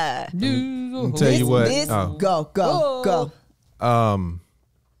Katina. I'll tell you what. Go.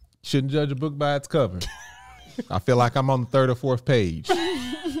 Shouldn't judge a book by its cover. I feel like I'm on the 3rd or 4th page.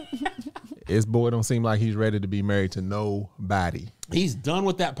 This boy don't seem like he's ready to be married to nobody. He's done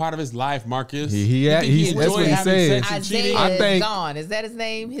with that part of his life, Marcus. That's what he said. Isaiah is gone. Is that his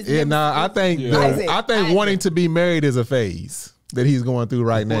name? I think wanting to be married is a phase that he's going through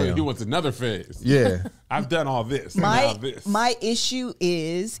right now. He wants another phase. Yeah. I've done all this. My issue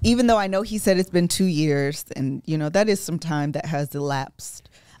is, even though I know he said it's been 2 years, and that is some time that has elapsed.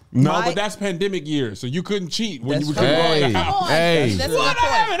 But that's pandemic years, so you couldn't cheat when you were Hey, going out. hey. What? I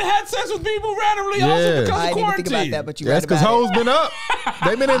haven't had sex with people randomly also because I of didn't quarantine. think about that, but you That's because hoes been up.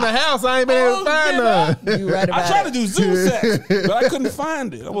 They been in the house. I ain't been able to find none. You right about I tried it. to do Zoom sex, but I couldn't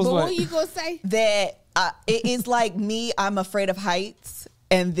find it. I was But like, what you gonna say? That it is like me. I'm afraid of heights,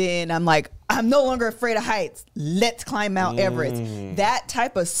 and then I'm like, I'm no longer afraid of heights. Let's climb Mount Everest. That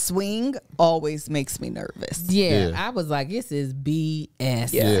type of swing always makes me nervous. Yeah, I was like, this is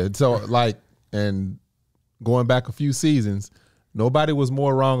BS. Yeah. So and going back a few seasons, nobody was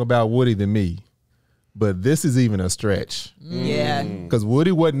more wrong about Woody than me. But this is even a stretch. Yeah. Because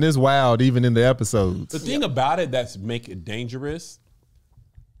Woody wasn't this wild even in the episodes. the thing about it that's make it dangerous,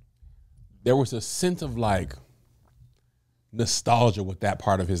 there was a sense of nostalgia with that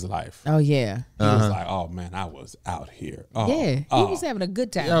part of his life. Oh yeah. He was like, oh man, I was out here. Oh, He was having a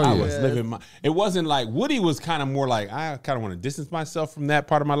good time. Oh, I yeah. was living my. It wasn't like Woody was kind of more like, I kind of want to distance myself from that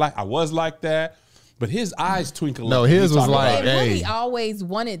part of my life. I was like that, but his eyes twinkle. No, up when his he was talked like, about it. hey. Woody always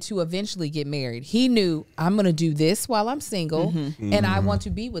wanted to eventually get married. He knew, I'm going to do this while I'm single, and I want to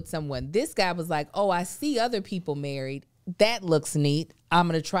be with someone. This guy was like, oh, I see other people married. That looks neat. I'm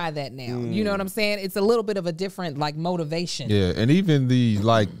going to try that now. You know what I'm saying? It's a little bit of a different motivation. Yeah, and even the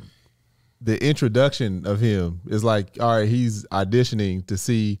introduction of him is like, all right, he's auditioning to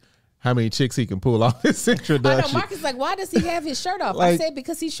see how many chicks he can pull off this I introduction. know. Marcus like, why does he have his shirt off? I Like- said,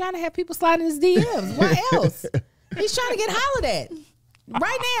 because he's trying to have people slide in his DMs. Why else? He's trying to get hollered at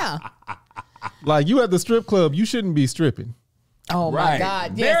right now. Like, you at the strip club, you shouldn't be stripping. Oh my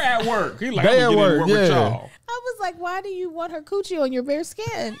God. They're Yes. at work. He like, They I'm at gonna get in work, with yeah. y'all. I was like, why do you want her coochie on your bare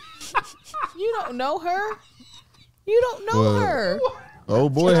skin? You don't know her. You don't know Well, her.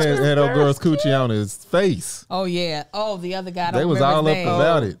 Old boy had old girl's coochie on his face. Oh yeah. Oh, the other guy. I They don't was remember all his up name.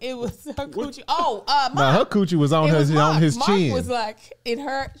 about it. It was her coochie. Oh, Mark. Now her coochie was on It was his Mark. his Mark chin. was like in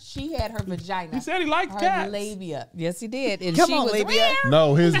her. She had her vagina. He said he liked her cats. labia. Yes, he did. And Come she on, was labia.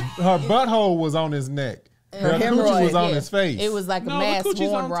 No, her butthole was on his neck. Her coochie hemorrhoid, was on Yeah. his face. It was like No, a the mask coochie's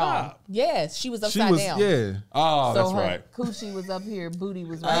worn on wrong. top. Yes, she was She upside was down. yeah. Oh, So that's her right. coochie was up here, booty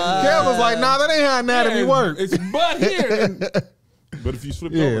was right Kev was like, nah, that ain't how anatomy Yeah, works. It's butt here. But if you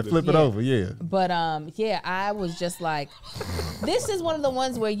flip it over, flip it over, yeah. here. But yeah, I was just like, this is one of the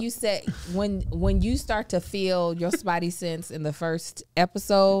ones where you said when you start to feel your spidey sense in the first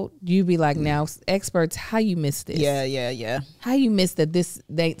episode, you be like, now experts, how you missed this? Yeah. How you missed that this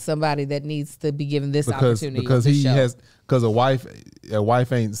ain't somebody that needs to be given this opportunity? Because on the he show. has a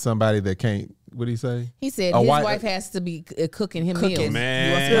wife ain't somebody that can't. What did he say? He said A his wife- wife has to be cooking him Cooking. meals.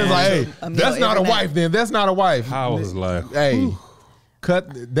 man. He was like, hey, A meal that's not a every night. wife. Then that's not a wife. I was like, Hey, cut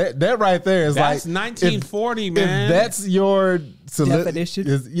that right there is that's like 1940, man. If that's your Definition?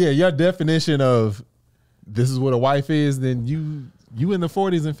 your definition of this is what a wife is, then you in the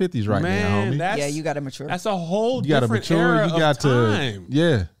 40s and 50s right now, homie. That's, Yeah, you got to mature. That's a whole You got to different mature. era You got of time. to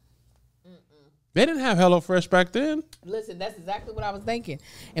yeah. They didn't have HelloFresh back then. Listen, that's exactly what I was thinking.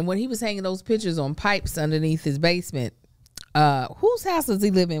 And when he was hanging those pictures on pipes underneath his basement, whose house does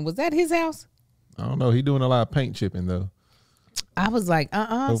he live in? Was that his house? I don't know. He doing a lot of paint chipping though. I was like,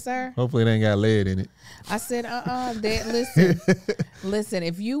 sir. Hopefully it ain't got lead in it. I said, Dad, listen,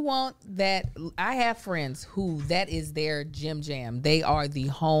 if you want that, I have friends who that is their jam. They are the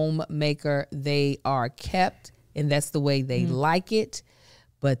homemaker. They are kept, and that's the way they like it.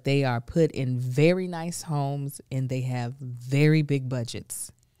 But they are put in very nice homes, and they have very big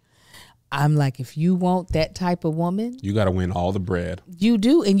budgets. I'm like, if you want that type of woman, You got to win all the bread. you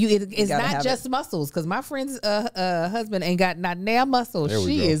do, and it's gotta not have just muscles. Because my friend's husband ain't got not damn muscles. There we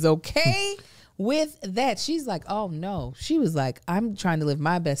She go. is okay with that. She's like, oh no. She was like, I'm trying to live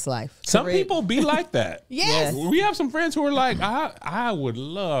my best life. Some people be like that. Yes. We have some friends who are like, I would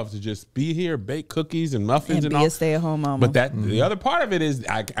love to just be here, bake cookies and muffins And and be all. a stay-at-home mama. But the other part of it is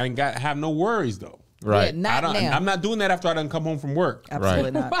I ain't got have no worries though. Right. Yeah, not now. I'm not doing that after I done come home from work.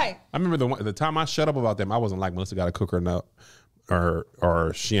 Absolutely not. Right. I remember the time I shut up about them. I wasn't like Melissa got to cook her no,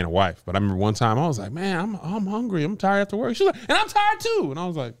 or she and a wife. But I remember one time I was like, man, I'm hungry. I'm tired after work. She's like, and I'm tired too. And I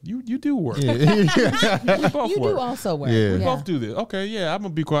was like, you do work. We both You work. do also work. Yeah. We both do this. Okay, yeah, I'm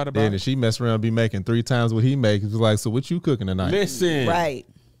gonna be quiet about Then it. if she mess around and be making 3 times what he makes, it's like, so what you cooking tonight? Listen, Right.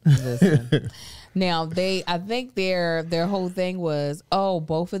 Listen. Now I think their whole thing was,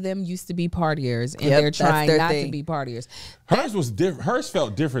 both of them used to be partiers, and Yep, they're that's trying their not to thing. be partiers. hers was different. Hers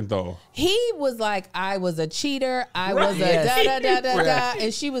felt different though. He was like, I was a cheater. I was a Yes. da da da da da, Right.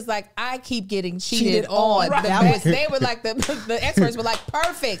 and she was like, I keep getting cheated Cheated on. on. The That best- was- they were like the experts were like,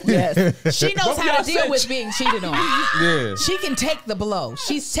 perfect. Yes. She knows Both how y'all to deal said with being cheated on. Yeah. She can take the blow.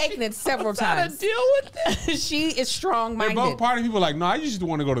 She's taken it several How to times. deal with that? She is strong They both minded. party people like, no, I used to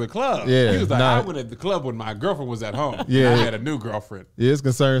want to go to the club. Yeah, He was like, nah. I went at the club when my girlfriend was at home. Yeah. I had a new girlfriend. Yeah, his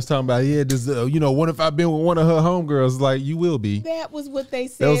concerns talking about, this, what if I've been with one of her homegirls? Like, you will be. That was what they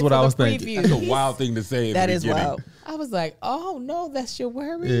said. That was what for I the was thinking. preview. That's a wild thing to say. That is wild. I was like, oh no, that's your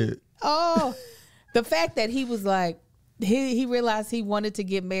worry. Yeah. Oh, the fact that he was like, he realized he wanted to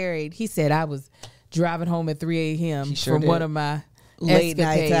get married. He said, I was driving home at 3 a.m. sure from did. one of my Late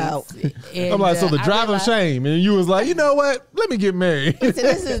nights escapades. And, I'm like, so the I drive of realized- shame. And you was like, you know what? Let me get married. He said,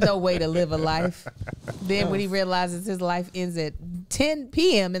 this is no way to live a life. Then when he realizes his life ends at 10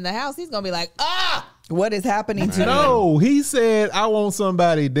 p.m. in the house, he's going to be like, What is happening to you? No, he said, I want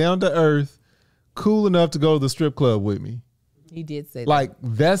somebody down to earth, cool enough to go to the strip club with me. He did say Like,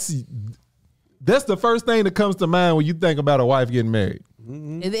 that's the first thing that comes to mind when you think about a wife getting married. that.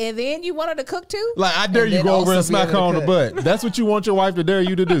 And then you wanted to cook too? Like, I dare And you then go over also and be smack her able on to the cook. butt. That's what you want your wife to dare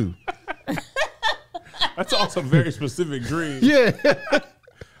you to do. That's also a very specific dream. Yeah,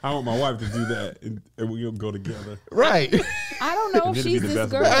 I want my wife to do that, and we'll go together. right. I don't know if It'd be she's the this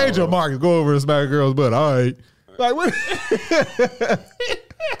best girl. of all. Angel Marcus, go over and smack a girl's butt. All right. Like, what?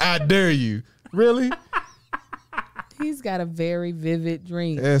 I dare you. Really? He's got a very vivid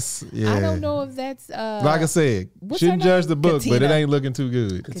dream. Yes. Yeah. I don't know if that's Like I said, what's shouldn't her judge name? the book, but it Katina. ain't looking too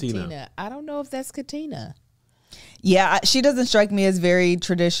good. Katina. I don't know if that's Katina. Yeah, she doesn't strike me as very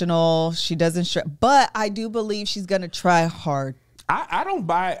traditional. She doesn't but I do believe she's going to try hard. I don't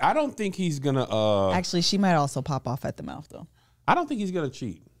buy. I don't think he's gonna. Actually, she might also pop off at the mouth though. I don't think he's gonna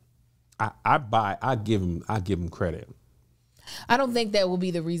cheat. I give him credit. I don't think that will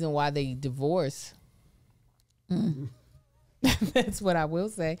be the reason why they divorce. That's what I will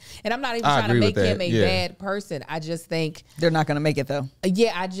say. And I'm not even I trying to agree make with him that, a yeah. bad person. I just think, They're not going to make it though.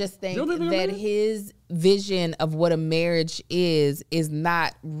 I just think You don't think they're that gonna- his vision of what a marriage is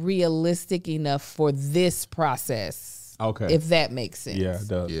not realistic enough for this process. Okay. If that makes sense. Yeah, it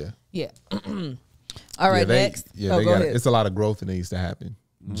does. Yeah. Yeah. All right, they, next. Yeah, Oh, they go got, ahead. it's a lot of growth that needs to happen.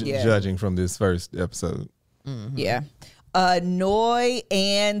 Yeah. Judging from this first episode. Yeah. Noy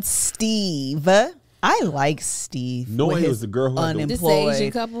and Steve. I like Steve. Noy with was his the girl who had the- This unemployed.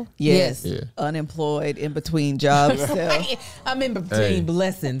 Asian couple? Yes. Yeah. Unemployed in between jobs. So. I'm in between Hey.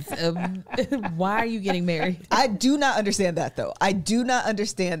 blessings. Why are you getting married? I do not understand that though. I do not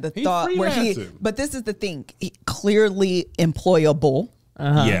understand the He's thought where freelancing. but this is the thing. Clearly employable.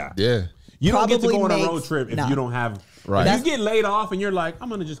 Yeah. Yeah. You don't get to Probably go on a makes- road trip if nah. you don't have. Right. If you get laid off and you're like, I'm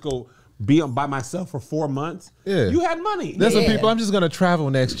gonna just go be by myself for 4 months. Yeah. You had money. There's some Yeah. people, I'm just going to travel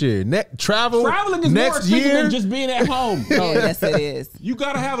next year. Traveling is more next expensive year. than just being at home. Oh, yes, it is. You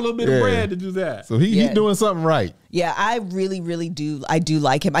gotta have a little bit Yeah. of bread to do that. So he's Yeah. doing something right. Yeah, I really, really do. I do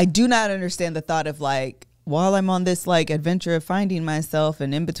like him. I do not understand the thought of like, while I'm on this like adventure of finding myself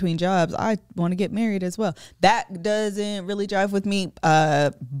and in between jobs, I want to get married as well. That doesn't really drive with me.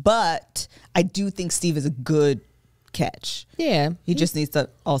 But I do think Steve is a good catch. Yeah. He just needs to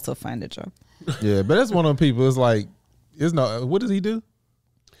also find a job. Yeah, but that's one of them people. It's like, what does he do?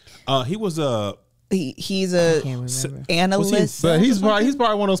 He was a. He's a Can't remember. analyst. But he's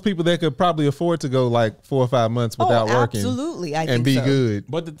probably one of those people that could probably afford to go like 4 or 5 months without working. Absolutely. I think and be so. good.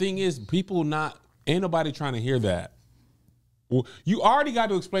 But the thing is, ain't nobody trying to hear that. Well, you already got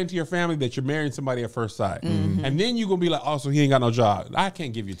to explain to your family that you're marrying somebody at first sight. And then you're going to be like, oh, so he ain't got no job. I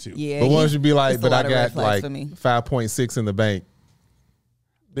can't give you two. Yeah. But once you be like, it's a but I lot of red got flags like for me. 5.6 in the bank.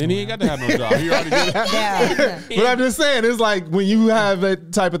 Then he ain't got to have no job. He already did it. Yeah. But I'm just saying, it's like when you have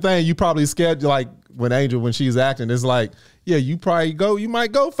that type of thing, you probably scared. Like when Angel, when she's acting, it's like, yeah, you might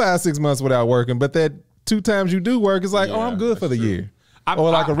go 5-6 months without working, but that 2 times you do work, it's like, Yeah, oh, I'm good for the that's true. year.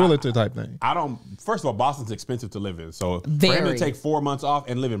 Or like a realtor type thing. I don't. First of all, Boston's expensive to live in. So for him Very. to take 4 months off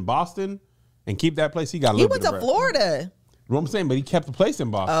and live in Boston and keep that place, he got a He little went bit to of Florida. What I'm saying, but he kept the place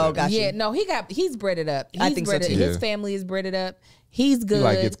in Boston. Oh, gotcha. Yeah, no, he's breaded up. I think so, too. His Yeah. family is breaded up. He's good. He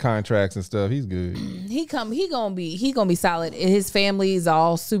like gets contracts and stuff. He's good. He gonna be solid. His family is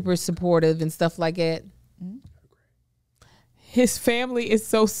all super supportive and stuff like that. His family is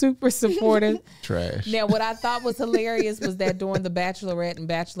so super supportive. Trash. Now, what I thought was hilarious was that during the bachelorette and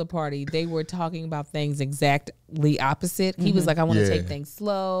bachelor party, they were talking about things exactly opposite. He was like, I want to Yeah. take things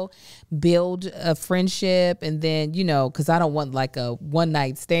slow, build a friendship, and then, because I don't want like a one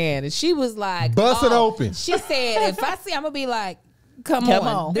night stand. And she was like, Bust it open. She said, if I see, I'm going to be like, Come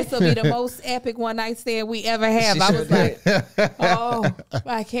on. This will be the most epic one night stand we ever have. I was like, oh,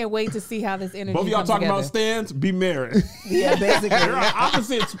 I can't wait to see how this interview Both of y'all comes talking together. about stands, be married. Yeah, basically. You're on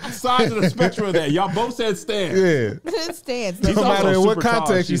opposite sides of the spectrum of that. Y'all both said stands. Yeah. It stands. He's No matter also in what super tall.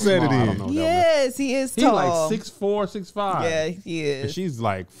 context you She's said it small. I in. don't know what that Yes, he is was. He's tall. like 6'4", 6'5". Yeah, he And is. she's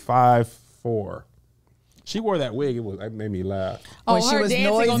like 5'4". She wore that wig. It made me laugh. Oh, When she her was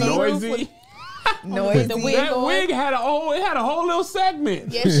dancing on the noisy. roof with- Noisy. the wig. That on. wig had a whole little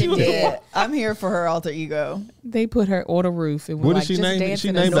segment. Yes, she was- did. Yeah, I'm here for her alter ego. They put her on the roof and What were did like, she just name it? dancing She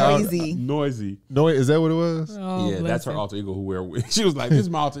and named stuff. it Noisy. Noisy. No, is that what it was? Oh, Yeah, bless that's her her. alter ego who wear wigs. She was like, this is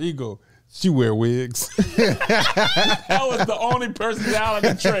my alter ego. She wear wigs. That was the only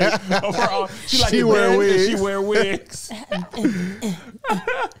personality trait of her. She wear wigs. She wear wigs.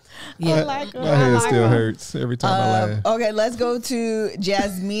 Yeah. My head still hurts every time I laugh. Okay, let's go to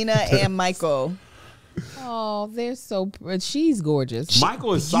Jasmina and Michael. Oh, they're so. She's gorgeous.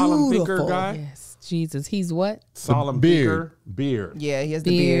 Michael is solemn thinker Beautiful. guy. Yes, Jesus. He's what? Solemn beard. thinker. Beard. Yeah, he has the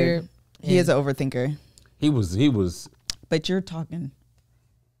beard. He is an overthinker. He was. But you're talking.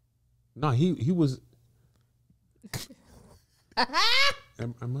 No, he was.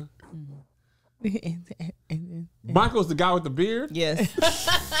 Am I? Michael's the guy with the beard. Yes.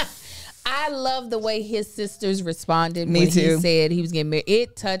 I love the way his sisters responded Me when he too. said he was getting married.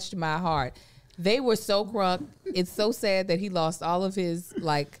 It touched my heart. They were so crunk. It's so sad that he lost all of his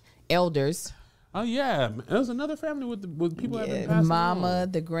elders. Oh yeah, there was another family with people that had been Yeah. passed Mama,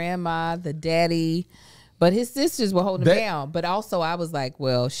 along. the grandma, the daddy. But his sisters were holding him down. But also I was like,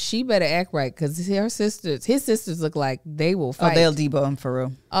 well, she better act right because his sisters look like they will Oh, fight. they'll debo him for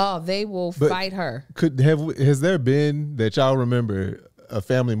real. Oh, they will But- fight her. Has there been that y'all remember a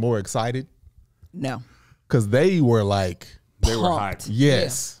family more excited? No. Because they were like, They were Pumped. hyped.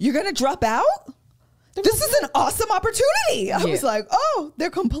 yes. You're going to drop out? This is an awesome opportunity. I was like, oh, they're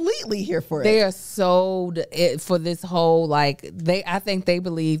completely here for it. They are sold for this whole I think they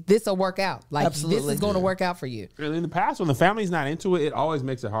believe this will work out. Like Absolutely. this is going to work out for you. In the past, when the family's not into it, it always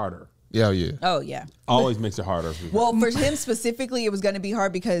makes it harder. Yeah, yeah. Oh, yeah. Always makes it harder. Well, for him specifically, it was going to be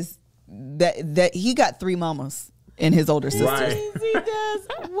hard because that he got 3 mamas in his older sisters. Right. He does.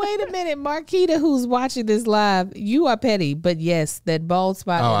 Wait a minute, Marquita, who's watching this live, you are petty, but yes, that bald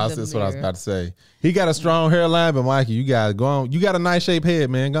spot. Oh, in the that's what I was mirror. about to say. He got a strong hairline, but Mikey, you got to go on. You got a nice shaped head,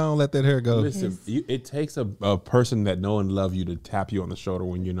 man. Go on, let that hair go. Listen, it takes a person that know and love you to tap you on the shoulder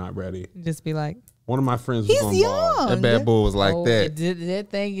when you're not ready. Just be like, One of my friends was He's going bald. young. That bad boy was like oh, that. that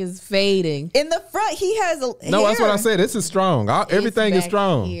thing is fading. In the front, he has a No, that's what I hair. said. This is strong. Everything It's is back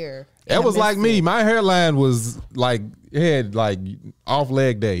strong. here. That was I like missed me. it. My hairline was like, it had like off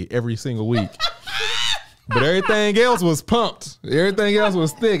leg day every single week. But everything else was pumped. Everything else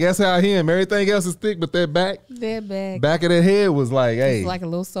was thick. That's how him. Everything else is thick, but that That back. back of that head was like, hey. It's like a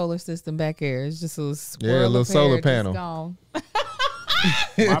little solar system back here. It's just a little Yeah, a little solar panel. Gone.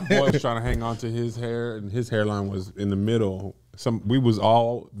 My boy was trying to hang on to his hair, and his hairline was in the middle. We was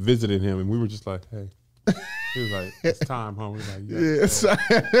all visiting him, and we were just like, hey. He was like, it's time, huh? We were like, Yes.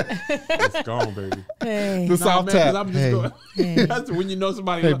 it's gone, baby. Hey. The soft tap. I'm just Hey. going, that's when you know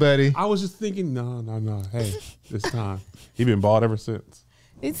somebody. Hey, buddy. I was just thinking, no. Hey, it's time. He been bald ever since.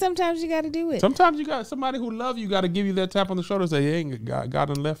 Sometimes you got to do it. Sometimes you got somebody who love you, got to give you that tap on the shoulder and say, hey, God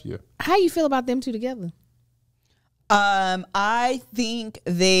done left you. How you feel about them two together? I think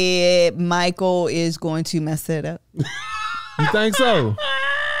that Michael is going to mess it up. You think so?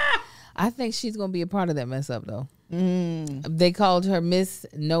 I think she's going to be a part of that mess up, though. They called her Miss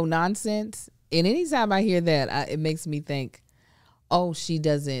No Nonsense. And anytime I hear that, it makes me think, oh, she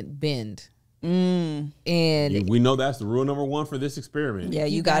doesn't bend. And We know that's the rule number 1 for this experiment. Yeah,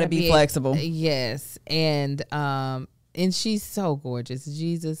 you got to be flexible. Yes. And and she's so gorgeous.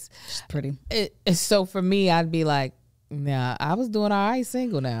 Jesus, She's pretty. So for me, I'd be like, nah, I was doing all right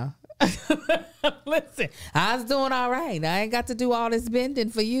single now. Listen, I was doing all right. I ain't got to do all this bending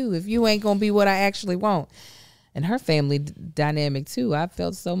for you if you ain't gonna be what I actually want. And her family dynamic too. I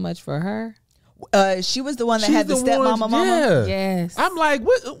felt so much for her. She was the one that had the stepmama mama. Yeah. Yes. I'm like,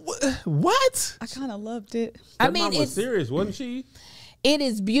 what? I kind of loved it. I That mean, mom was it's, serious, wasn't she? it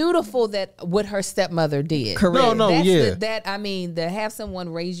is beautiful that what her stepmother did. Correct. No, That's yeah. I mean, to have someone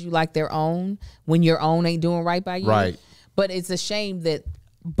raise you like their own when your own ain't doing right by you. Right. But it's a shame that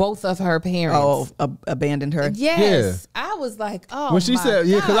both of her parents. Abandoned her. Yes. I was like, oh, When she my said,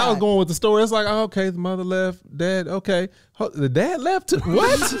 yeah, because I was God. going with the story. It's like, oh, okay, the mother left, dad, okay. The dad left too?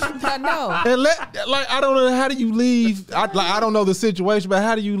 What? I know. And like, I don't know, how do you leave? I don't know the situation, but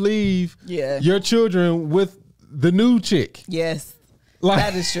how do you leave your children with the new chick? Yes. Like,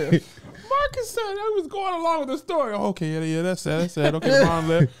 That is true. Marcus said I was going along with the story. Okay, yeah, that's sad. That's sad. Okay, the mom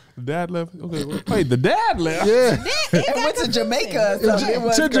left, the dad left. Okay, wait, the dad left. Yeah. It went to Jamaica. So it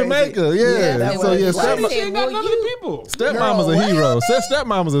was To crazy. Jamaica, yeah. that So, was yeah, crazy. She ain't got none of the people. Stepmama's a hero.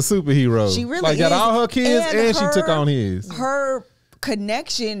 Stepmama's a superhero. She really like got is. all her kids and she her- took on his. Her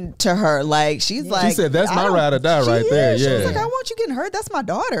connection to her, like she's like, She said, "That's I my don't- ride or die she right there." is. She was Yeah. like, I want you getting hurt. That's my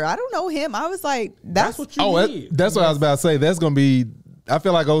daughter. I don't know him. I was like, that's What you Oh, need. that's what I was about to say. That's gonna be. I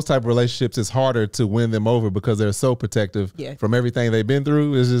feel like those type of relationships is harder to win them over because they're so protective from everything they've been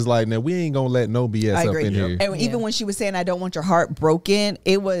through. It's just like, now we ain't gonna let no BS I up agree. in here. And even when she was saying, I don't want your heart broken,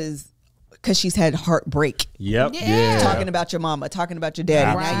 it was because she's had heartbreak. Yep. Yeah. Talking about your mama, talking about your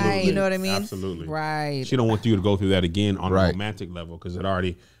daddy. Now Absolutely. you know what I mean? Absolutely. Right. She don't want you to go through that again on a Right. romantic level because it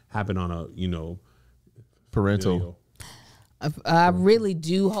already happened on a Parental. video. I really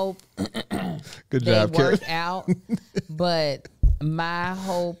do hope Good they job, Karen. work out, but my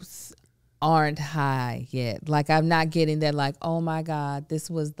hopes aren't high yet. Like, I'm not getting that, like, oh my God, this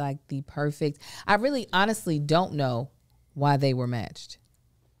was like the perfect. I really honestly don't know why they were matched.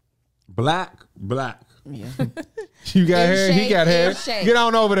 Black. You got In hair. He shape, got hair. in shape. Get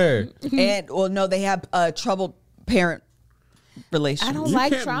on over there. And well, no, they have a troubled parent relationship. I don't You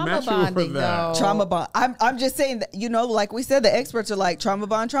like can't trauma match her with bonding that. though. Trauma bond. I'm just saying that, you know, like we said, the experts are like trauma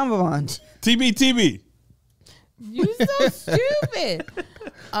bond. TBTB. You so stupid.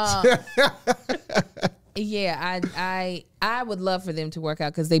 Yeah, I would love for them to work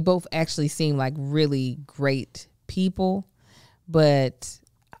out because they both actually seem like really great people, but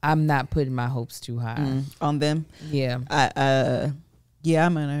I'm not putting my hopes too high. On them. Yeah. Yeah,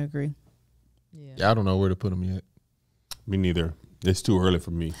 I'm gonna agree. Yeah, I don't know where to put them yet. Me neither. It's too early for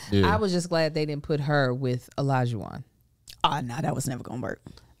me. Yeah. I was just glad they didn't put her with Olajuwon. No, that was never gonna work.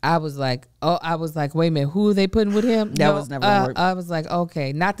 I was like, wait a minute, who are they putting with him? That was never gonna work. I was like,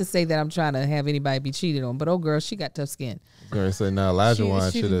 okay, not to say that I'm trying to have anybody be cheated on, but oh girl, she got tough skin. Gonna say now Elijah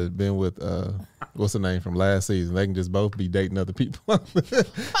Wan she should have been with what's her name from last season. They can just both be dating other people.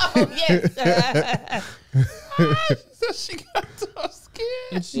 Oh yes. She got tough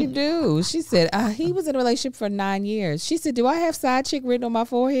skin. She do. She said he was in a relationship for 9 years. She said, do I have side chick written on my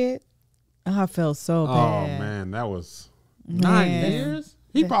forehead? I felt so Oh bad. man, that was 9 years.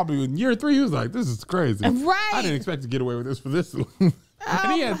 He probably in year 3. He was like, "This is crazy." Right. I didn't expect to get away with this for this long.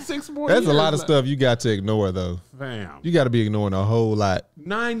 And he had 6 more. That's a years lot of left. stuff you got to ignore though. Fam. You got to be ignoring a whole lot.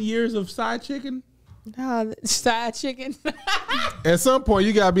 9 years of side chicken. Side chicken. At some point,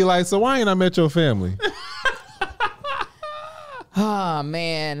 you gotta be like, so why ain't I met your family? Oh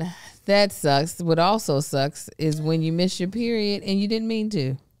man, that sucks. What also sucks is when you miss your period and you didn't mean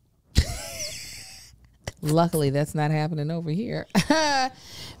to. Luckily, that's not happening over here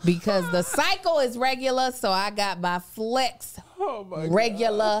because the cycle is regular. So I got my flex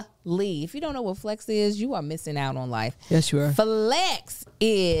regularly. If you don't know what flex is, you are missing out on life. Yes, you are. Flex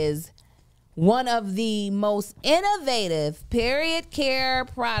is one of the most innovative period care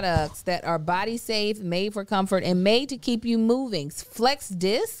products that are body safe, made for comfort, and made to keep you moving. Flex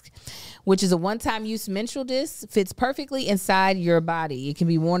Disc, which is a one-time use menstrual disc, fits perfectly inside your body. It can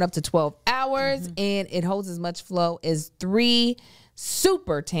be worn up to 12 hours, and it holds as much flow as 3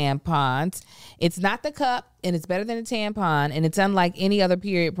 super tampons. It's not the cup, and it's better than a tampon, and it's unlike any other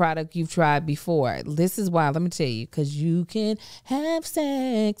period product you've tried before. This is why, let me tell you, because you can have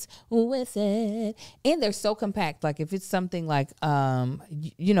sex with it. And they're so compact. Like if it's something like,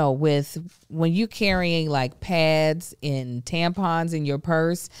 you know, with when you're carrying like pads and tampons in your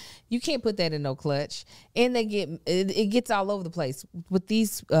purse, you can't put that in no clutch. And it gets all over the place. With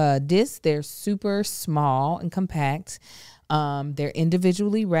these discs, they're super small and compact. They're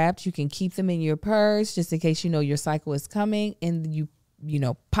individually wrapped. You can keep them in your purse just in case you know your cycle is coming, and you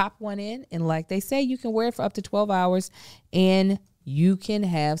pop one in, and like they say, you can wear it for up to 12 hours and you can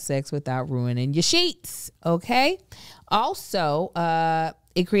have sex without ruining your sheets. Okay. Also,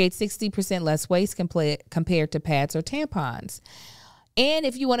 it creates 60% less waste compared to pads or tampons. And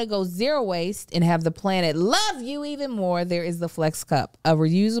if you want to go zero waste and have the planet love you even more, there is the Flex Cup, a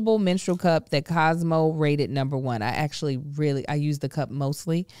reusable menstrual cup that Cosmo rated #1. I use the cup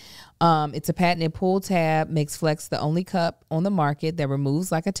mostly. It's a patented pull tab, makes Flex the only cup on the market that removes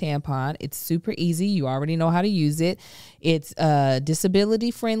like a tampon. It's super easy. You already know how to use it. It's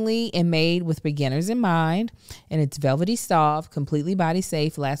disability friendly and made with beginners in mind. And it's velvety soft, completely body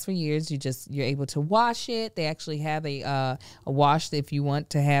safe, lasts for years. You're able to wash it. They actually have a wash that if you want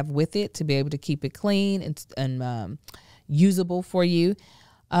to have with it to be able to keep it clean and usable for you.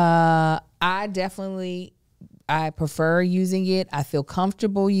 I prefer using it. I feel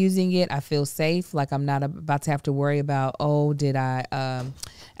comfortable using it. I feel safe. Like I'm not about to have to worry about, did I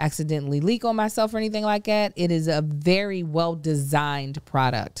accidentally leak on myself or anything like that. It is a very well-designed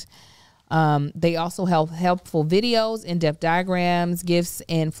product. They also have helpful videos, in-depth diagrams, gifts,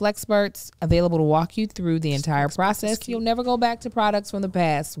 and flexperts available to walk you through the entire process. You'll never go back to products from the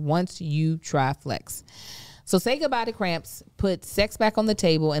past once you try Flex. So say goodbye to cramps, put sex back on the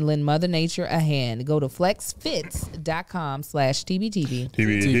table, and lend Mother Nature a hand. Go to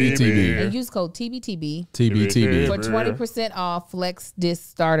flexfits.com/TBTB and use code TBTB for 20% off Flex Disc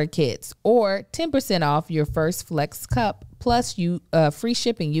Starter Kits or 10% off your first Flex Cup plus free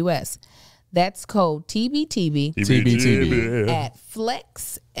shipping US. That's code TBTB at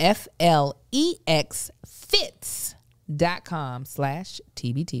Flex, FLEX,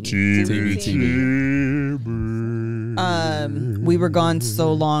 fits.com/TBTB. We were gone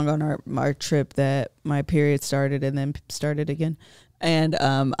so long on our trip that my period started and then started again. And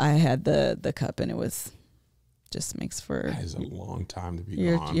I had the cup, and it was just makes for that is a long time to be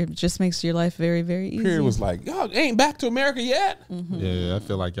gone. It just makes your life very, very easy. Period was like, y'all ain't back to America yet. Mm-hmm. Yeah, I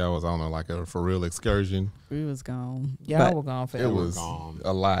feel like y'all was on like a for real excursion. We was gone. Y'all were gone forever. It was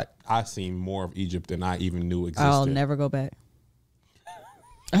a lot. I seen more of Egypt than I even knew existed. I'll never go back.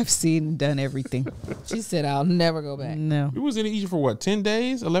 I've seen and done everything. She said, I'll never go back. No. We was in Egypt for what, 10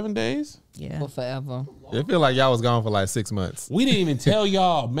 days, 11 days? Yeah. For forever. It feel like y'all was gone for like 6 months. We didn't even tell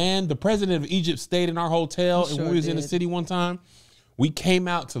y'all, man. The president of Egypt stayed in our hotel, and when we was in the city one time, we came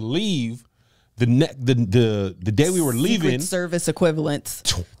out to leave. The day we were leaving, Secret Service equivalents.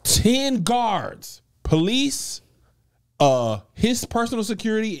 10 guards, police, his personal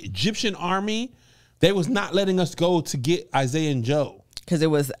security, Egyptian army. They was not letting us go to get Isaiah and Joe. Because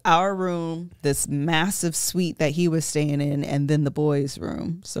it was our room, this massive suite that he was staying in, and then the boys'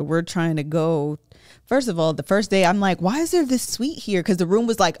 room. So we're trying to go. First of all, the first day, I'm like, why is there this suite here? Because the room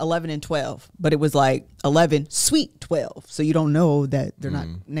was like 11 and 12, but it was like 11, suite 12. So you don't know that they're not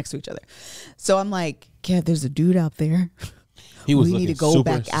next to each other. So I'm like, yeah, there's a dude out there. We need to go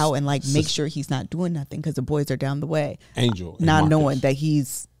back out and like make sure he's not doing nothing because the boys are down the way. Angel. Not knowing that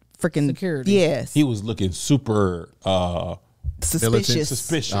he's freaking security. Yes. He was looking super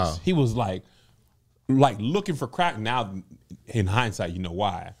suspicious. Oh. He was like looking for crack. Now, in hindsight, you know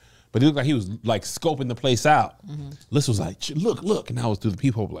why. But it looked like he was like scoping the place out. Liz was like, look. And I was through the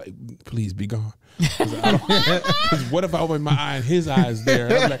peephole like, please be gone. Because what if I open my eye and his eye is there?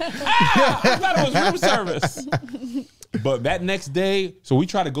 And I'm like, I thought it was room service. But that next day, so we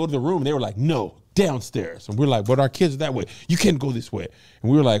tried to go to the room and they were like, no, downstairs. And we're like, but our kids are that way. You can't go this way.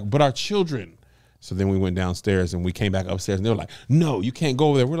 And we were like, but our children. So then we went downstairs and we came back upstairs and they were like, no, you can't go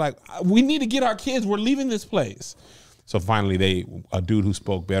over there. We're like, we need to get our kids. We're leaving this place. So finally a dude who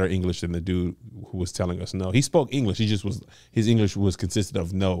spoke better English than the dude who was telling us no. He spoke English. His English was consisted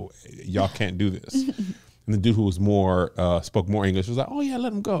of no, y'all can't do this. And the dude who was spoke more English was like, oh yeah,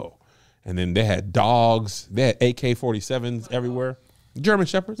 let him go. And then they had dogs. They had AK-47s everywhere. German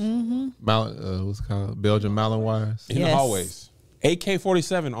Shepherds. What's it called? Belgian Malinois. In the hallways.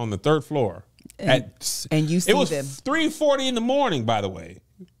 AK-47 on the 3rd floor. And you see them. It was 3:40 in the morning, by the way.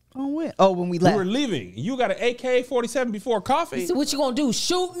 When we left. We were leaving. You got an AK-47 before coffee. So what you gonna do?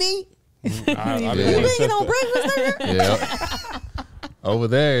 Shoot me? You bringing on breakfast, nigga? Yeah. Over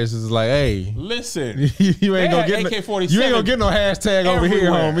there, it's just like, hey, listen, you ain't gonna get no hashtag over here,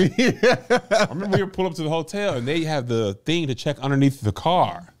 homie. I remember we were pulled up to the hotel and they have the thing to check underneath the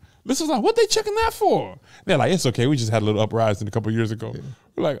car. This was like, what they checking that for? They're like, it's okay. We just had a little uprising a couple years ago.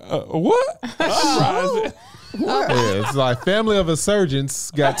 We're like, what? Uprising. Yeah, it's like family of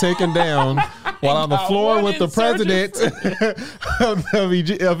insurgents got taken down while on the floor with the president of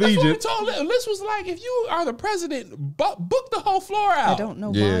Egypt. That's what we told them. Liz was like, if you are the president, book the whole floor out. I don't know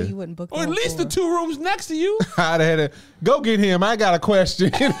why you wouldn't book the or at whole least floor. the 2 rooms next to you. I'd have had to go get him. I got a question.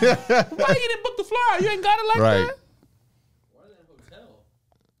 Why you didn't book the floor out? You ain't got it like Right. that? Why is that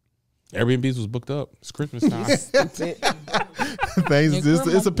hotel? Airbnbs was booked up. It's Christmas time. Things,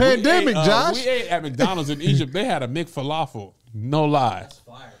 it's a pandemic, Josh. We ate at McDonald's in Egypt. They had a McFalafel. No lie.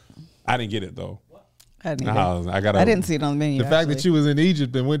 I didn't get it though. I didn't, I see it on the menu. The fact that you was in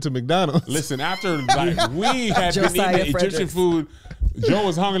Egypt and went to McDonald's. Listen, after like we had been Josiah eating Egyptian food, Joe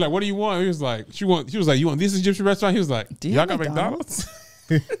was hungry. Like, what do you want? He was like, she was like, you want this Egyptian restaurant? He was like, Do you y'all have got McDonald's?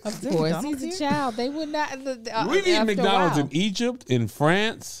 Of course, he's a child. They would not. We've eaten McDonald's in Egypt, in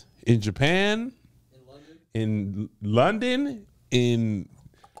France, in Japan, in London, in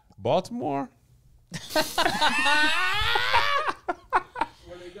Baltimore.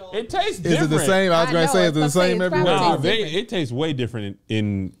 It tastes different. Is it the same? I was going to say, is it the same everywhere? No, it tastes way different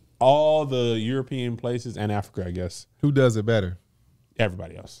in all the European places and Africa, I guess. Who does it better?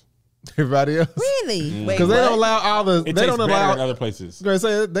 Everybody else. Everybody else? Really? Because they don't allow all the. It They tastes don't better allow. in other places. I was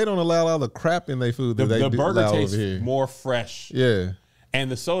going to say they don't allow all the crap in their food that The they do burger allow tastes over here. more fresh. Yeah. And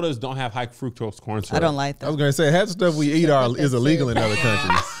the sodas don't have high fructose corn syrup. I don't like I was that. going to say half the stuff we eat is illegal in other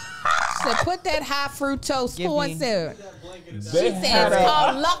countries. So put that high fructose Give corn me- syrup. They She said had it's a-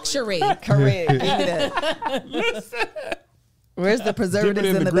 called luxury. Correct. Give me that. Where's the preservatives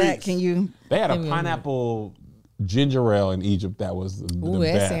in in the the back? grease. Can you? They had a pineapple ginger ale in Egypt that was the Ooh,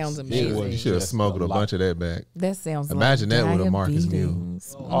 that best. sounds It amazing. was You should have just smoked a lot. bunch of that back. That sounds Imagine like that with a Marcus meal.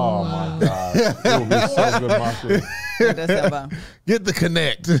 diabetes. Oh my God. It would be so good, Marcus. That's that bomb. Get the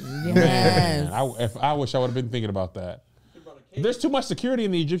connect. Yes. I wish I would have been thinking about that. There's too much security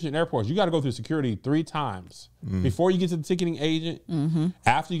in the Egyptian airports. You got to go through security 3 times before you get to the ticketing agent,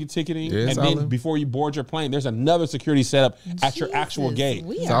 after you get ticketing, Yeah, and solid. then before you board your plane. There's another security setup at your actual gate.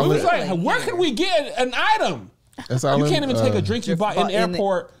 We It are was Solid. like, where can we get an item? That's all You them, can't even take a drink you bought in the in the-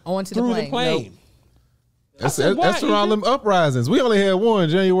 airport onto the through the plane. plane. That's said, why from all them uprisings. We only had one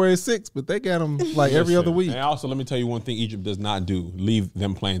January 6th, but they got them like every other week. And also, let me tell you one thing Egypt does not do: leave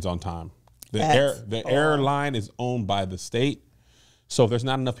them planes on time. That's The airline is owned by the state, so if there's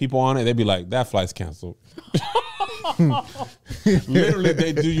not enough people on it, they'd be like, "That flight's canceled." Literally,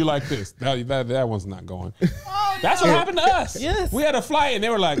 they do you like this. That one's not going. That's what happened to us. Yes. We had a flight, and they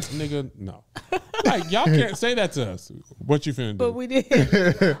were like, "Nigga, no." Like, y'all can't say that to us. What you finna do? But we did.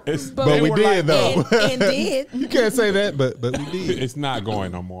 But we did, though. And did. You can't say that, but we did. It's not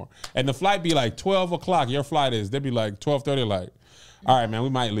going no more. And the flight be like 12 o'clock. Your flight is. They'd be like 12:30. Like, all right, man, we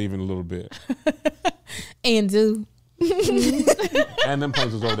might leave in a little bit. And do. And them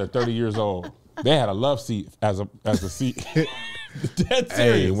planes was over there 30 years old. They had a love seat as a seat. Dead serious.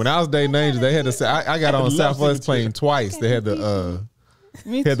 Hey, when I was dating Angel, they had to say I got on a Love Southwest signature. plane twice. They had the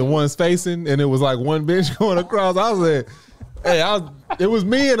had the ones facing, and it was like one bench going across. I was like, hey, it was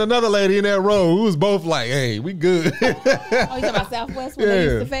me and another lady in that row who was both like, hey, we good. Oh, you talking about Southwest when they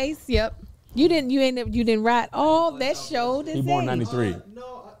Yeah. used to face? Yep. You didn't ride. Oh, that showed his He born age. 93.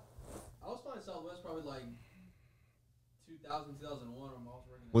 No, I was flying Southwest probably like 2000, 2001. I'm also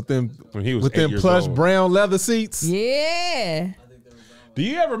working. with them When he was with 8 them years plush old. brown leather seats. Yeah. I think they were brown. Do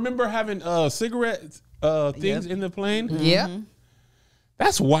you ever remember having cigarette things in the plane? Yep.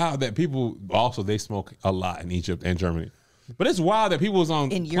 That's wild that people also they smoke a lot in Egypt and Germany. But it's wild that people was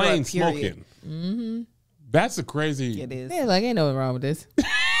on In Europe, planes period. smoking. That's a crazy. It is. Yeah, like ain't nothing wrong with this.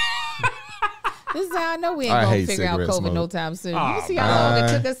 This is how I know we ain't I gonna hate figure out cigarette COVID smoke. no time soon. Oh, You see how long it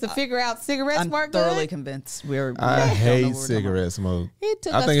took us to figure out cigarettes I'm weren't thoroughly good? convinced. I don't know what hate we're talking cigarette smoke. It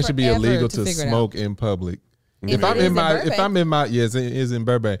took I us think it should be forever illegal to to figure it smoke in public. If If I'm it is in my Burbank. if I'm in my yes, it is in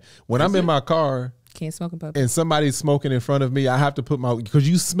Burbank. When I'm in my car Can't smoke in public. and somebody's smoking in front of me, I have to put my because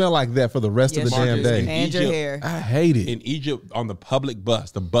you smell like that for the rest of Yes, the you damn do. Marcus, day. And your Egypt- hair. I hate it. In Egypt on the public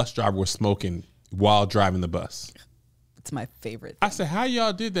bus, the bus driver was smoking while driving the bus. It's my favorite. I said, "How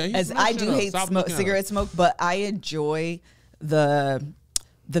y'all did that?" He As said, I "Shut do up. hate Stop smoke, looking at cigarette us." smoke, but I enjoy the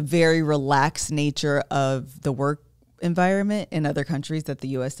very relaxed nature of the work environment in other countries that the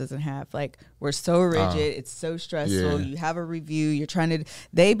U.S. doesn't have. Like, we're so rigid, it's so stressful. Yeah. You have a review, you're trying to.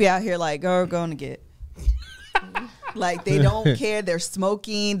 They be out here like, "Go, going to get." Like, they don't care. They're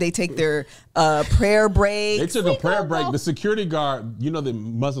smoking. They take their prayer break. They took a prayer break. The security guard, you know, the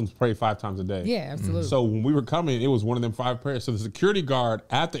Muslims pray 5 times a day. Yeah, absolutely. So when we were coming, it was one of them 5 prayers. So the security guard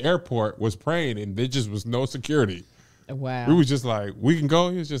at the airport was praying, and there just was no security. Wow. We was just like, we can go.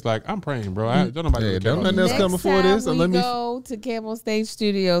 He was just like, I'm praying, bro. Don't nobody really care don't about nothing else Next come before time this. we go to Kev on Stage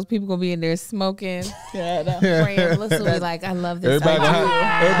Studios, people gonna be in there smoking, praying. Melissa will be like, I love this. Everybody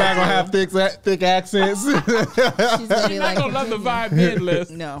gonna have thick accents. She's gonna be like, I don't love the vibe being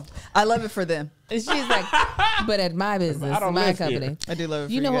list. No, I love it for them. and she's like, but at my business, I don't my live company. here. I do love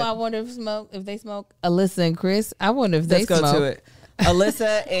it. You for know who guys. I wonder if they smoke? Alyssa and Chris. I wonder if they Let's smoke. go to it.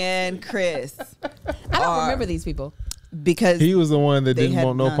 Alyssa and Chris. I don't remember these people. Because He was the one that They didn't had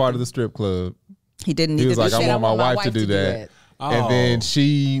want no part nothing. of the strip club. he didn't need He was to like, do I shit. want my wife to do that. And then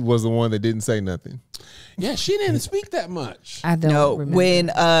she was the one that didn't say nothing. Yeah, she didn't speak that much. I don't No, remember.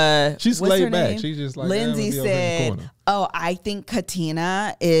 when She's what's her laid back. name? She's just like, Lindsay "Yeah, I'm gonna be over in the said, corner." "Oh, I think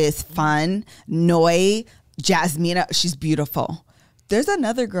Katina is fun. Noi, Jasmina, she's beautiful. There's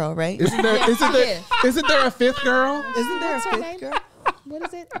another girl, right? Isn't there a fifth girl? Isn't there a What's her fifth name? girl? What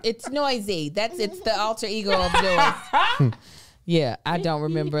is it? It's Noisy. It's the alter ego of Joyce. Yeah, I don't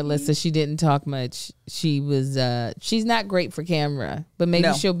remember Alyssa. She didn't talk much. She was she's not great for camera, but maybe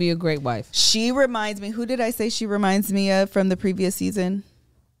No. she'll be a great wife. She reminds me. Who did I say she reminds me of from the previous season?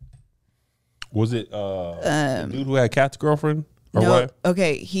 Was it the dude who had Kat's girlfriend? Or No. what?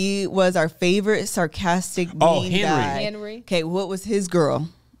 Okay, he was our favorite sarcastic Oh, mean Henry. guy. Henry. Okay, what was his girl?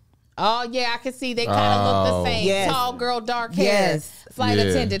 Oh yeah, I can see they kind of look the same. Yes. Tall girl, dark hair. Yes. Flight Yeah.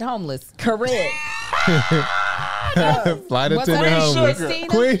 attendant, homeless. Correct. Flight What's attendant her name? homeless. Christina?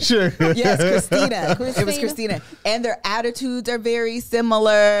 Queen Sugar. Yes, Christina. It was Christina? Christina. And their attitudes are very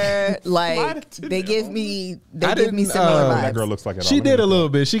similar. Like attendant they give me I give me didn't, similar vibes. That girl looks like it. She did a little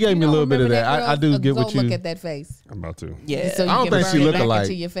bit. She gave me a little bit of Remember that. I do girl? get Go what you. look at that face. I'm about to. Yeah. So you I don't can think burn she it look back alike.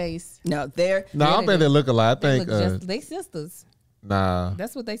 into your face. No, they're No, I don't think they look alike. I They think look just they sisters. nah,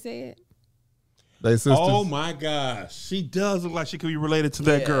 That's what they said. they sisters. Oh my gosh, she does look like she could be related to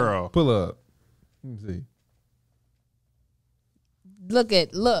that girl. Pull up. Let me see.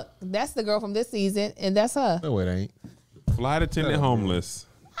 Look. That's the girl from this season, and that's her. No, it ain't. Flight attendant homeless.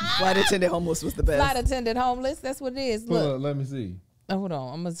 flight attendant homeless was the best. Flight attendant homeless. That's what it is. Pull Look. up. Let me see. Oh, hold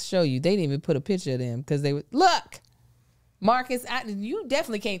on. I'm gonna show you. They didn't even put a picture of them because they would look. Marcus, you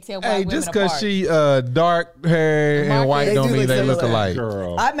definitely can't tell white Hey, women just because apart. she dark hair and Marcus- white They don't do mean look they look similar. alike.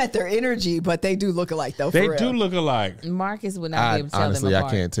 Girl. I met their energy, but they do look alike though. They for do real. look alike. Marcus would not be able to tell Honestly, them I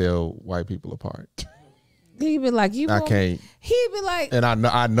apart. can't tell white people apart. He'd be like, you. I won't- can't. He'd be like, And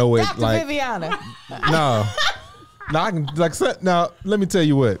I know it Dr. like Viviana. no. No, I can like now. Let me tell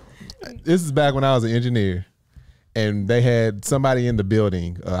you what. This is back when I was an engineer, and they had somebody in the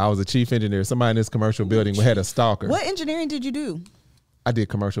building. I was a chief engineer. Somebody in this commercial building had a stalker. What engineering did you do? I did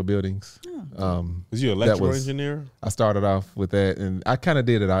commercial buildings. Was you an electrical engineer? I started off with that, and I kind of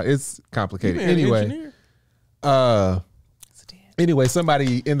did it all. It's complicated. You been an Anyway, engineer? anyway,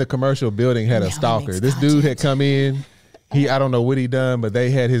 somebody in the commercial building had a Now he stalker. makes This dude had come in. I don't know what he done, but they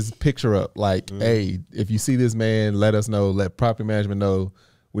had his picture up. Like, hey, if you see this man, let us know. Let property management know.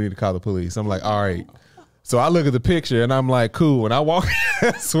 We need to call the police. I'm like, all right. So I look at the picture and I'm like, cool. When I walk,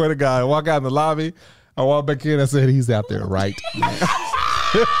 I swear to God, I walk out in the lobby. I walk back in. I said, he's out there right now.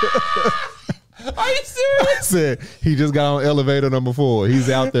 Are you serious? I said, he just got on elevator number 4. He's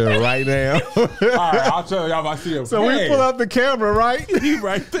out there right now. All right, I'll tell y'all if I see him. So we pull up the camera, right? He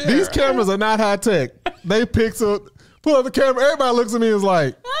right there. These cameras are not high tech. They pixel. Pull up the camera. Everybody looks at me and is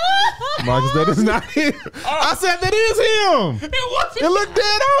like, Marcus, that is not him. I said, that is him. It looked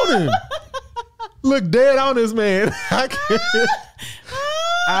dead on him. Look dead on this man. I can't.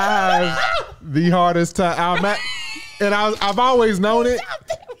 I have the hardest time. I've always known it.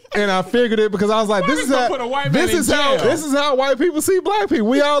 And I figured it because I was like, this is how white people see black people.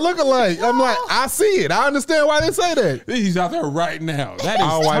 We all look alike. I'm like, I see it. I understand why they say that. He's out there right now. That is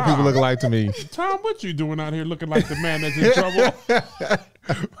All white people look alike to me. Tom, what you doing out here looking like the man that's in trouble?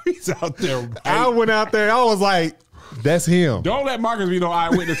 He's out there. Right. I went out there. I was like, that's him. Don't let Marcus be no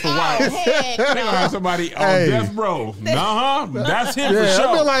eyewitness for white. Heck They gonna have somebody on death row. That's him for Yeah, sure.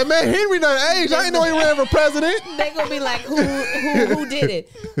 I've been like, man, Henry done aged. I didn't know he ran for president. They gonna be like, who did it?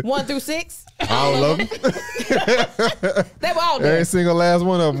 1 through 6? All of them. They were all there. Every single last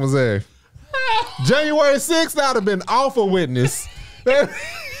one of them was there. January 6th, I'd have been awful witness.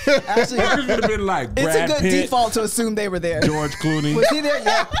 Actually, Marcus would have been like it's Brad a good Pitt, default to assume they were there. George Clooney, Was he there?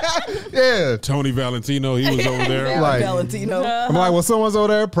 Yeah. Yeah. Tony Valentino. He was over there. Like- Valentino. I'm like, well, someone's over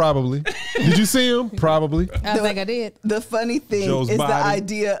there? Probably. Did you see him? Probably. I think I did. The funny thing Joe's is body. the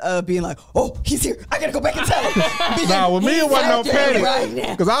idea of being like, oh, he's here. I gotta go back and tell him. Nah, with me, it wasn't no out there panic. right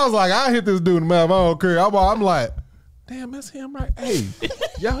now. Because I was like, I hit this dude in the mouth. I don't care. I'm like, damn, that's him right. Hey,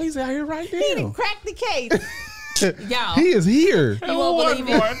 yo, he's out here right He now. done cracked the case. Y'all. He is here. You won't believe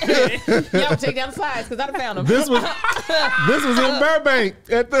it. Y'all take down the slides because I done found him. This was in Burbank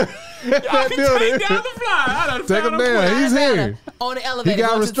at that building. Take down the fly. Take him down. He's here. On the elevator. He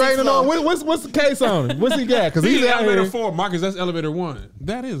got restraining on. What's the case on him? What's he got? Because he's out elevator here. 4, Marcus. That's elevator 1.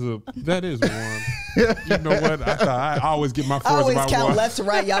 That is one. You know what? I always get my fours. I always about count one. left to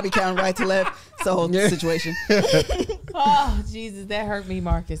right. Y'all be counting right to left. It's a whole situation. Oh, Jesus, that hurt me,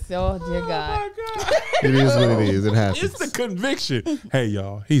 Marcus. Oh, dear God. Oh my God. It is what it is. It happens. It's the conviction. Hey,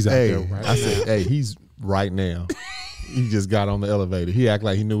 y'all. He's out Hey, there right I said, hey, he's right now. He just got on the elevator. He act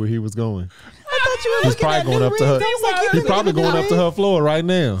like he knew where he was going. He's probably going up to her. He's probably going up to her floor right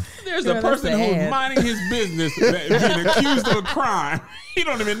now. There's a person who's minding his business being accused of a crime. He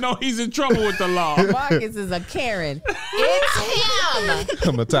don't even know he's in trouble with the law. Marcus is a Karen. It's him.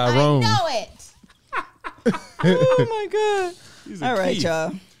 I'm a Tyrone. I know it. Oh my God. He's a All right, Keith.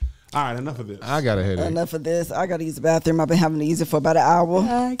 y'all. All right, enough of this. I got a headache. Enough of this. I got to use the bathroom. I've been having to use it for about an hour.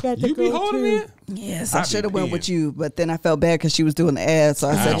 I got to You be holding it? Yes, I I be should have went peeing. with you, but then I felt bad because she was doing the ad, so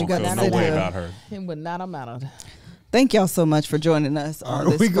I said you got to feel sit no way here. about her. It would not amount. Thank y'all so much for joining us on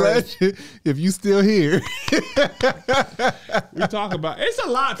this. We glad first- if you still here. We talk about it's a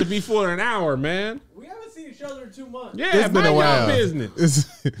lot to be for an hour, man. We haven't seen each other in 2 months. Yeah, It's been mind a while. y'all business.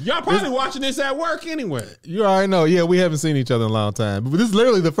 It's- Y'all probably watching this at work anyway. You already know. Yeah, we haven't seen each other in a long time. But this is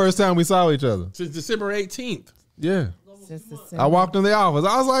literally the first time we saw each other. Since December 18th. Yeah. Since the I walked in the office.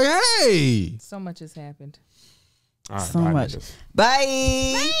 I was like, hey. So much has happened. All right, So bye, much. niggas.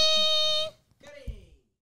 Bye.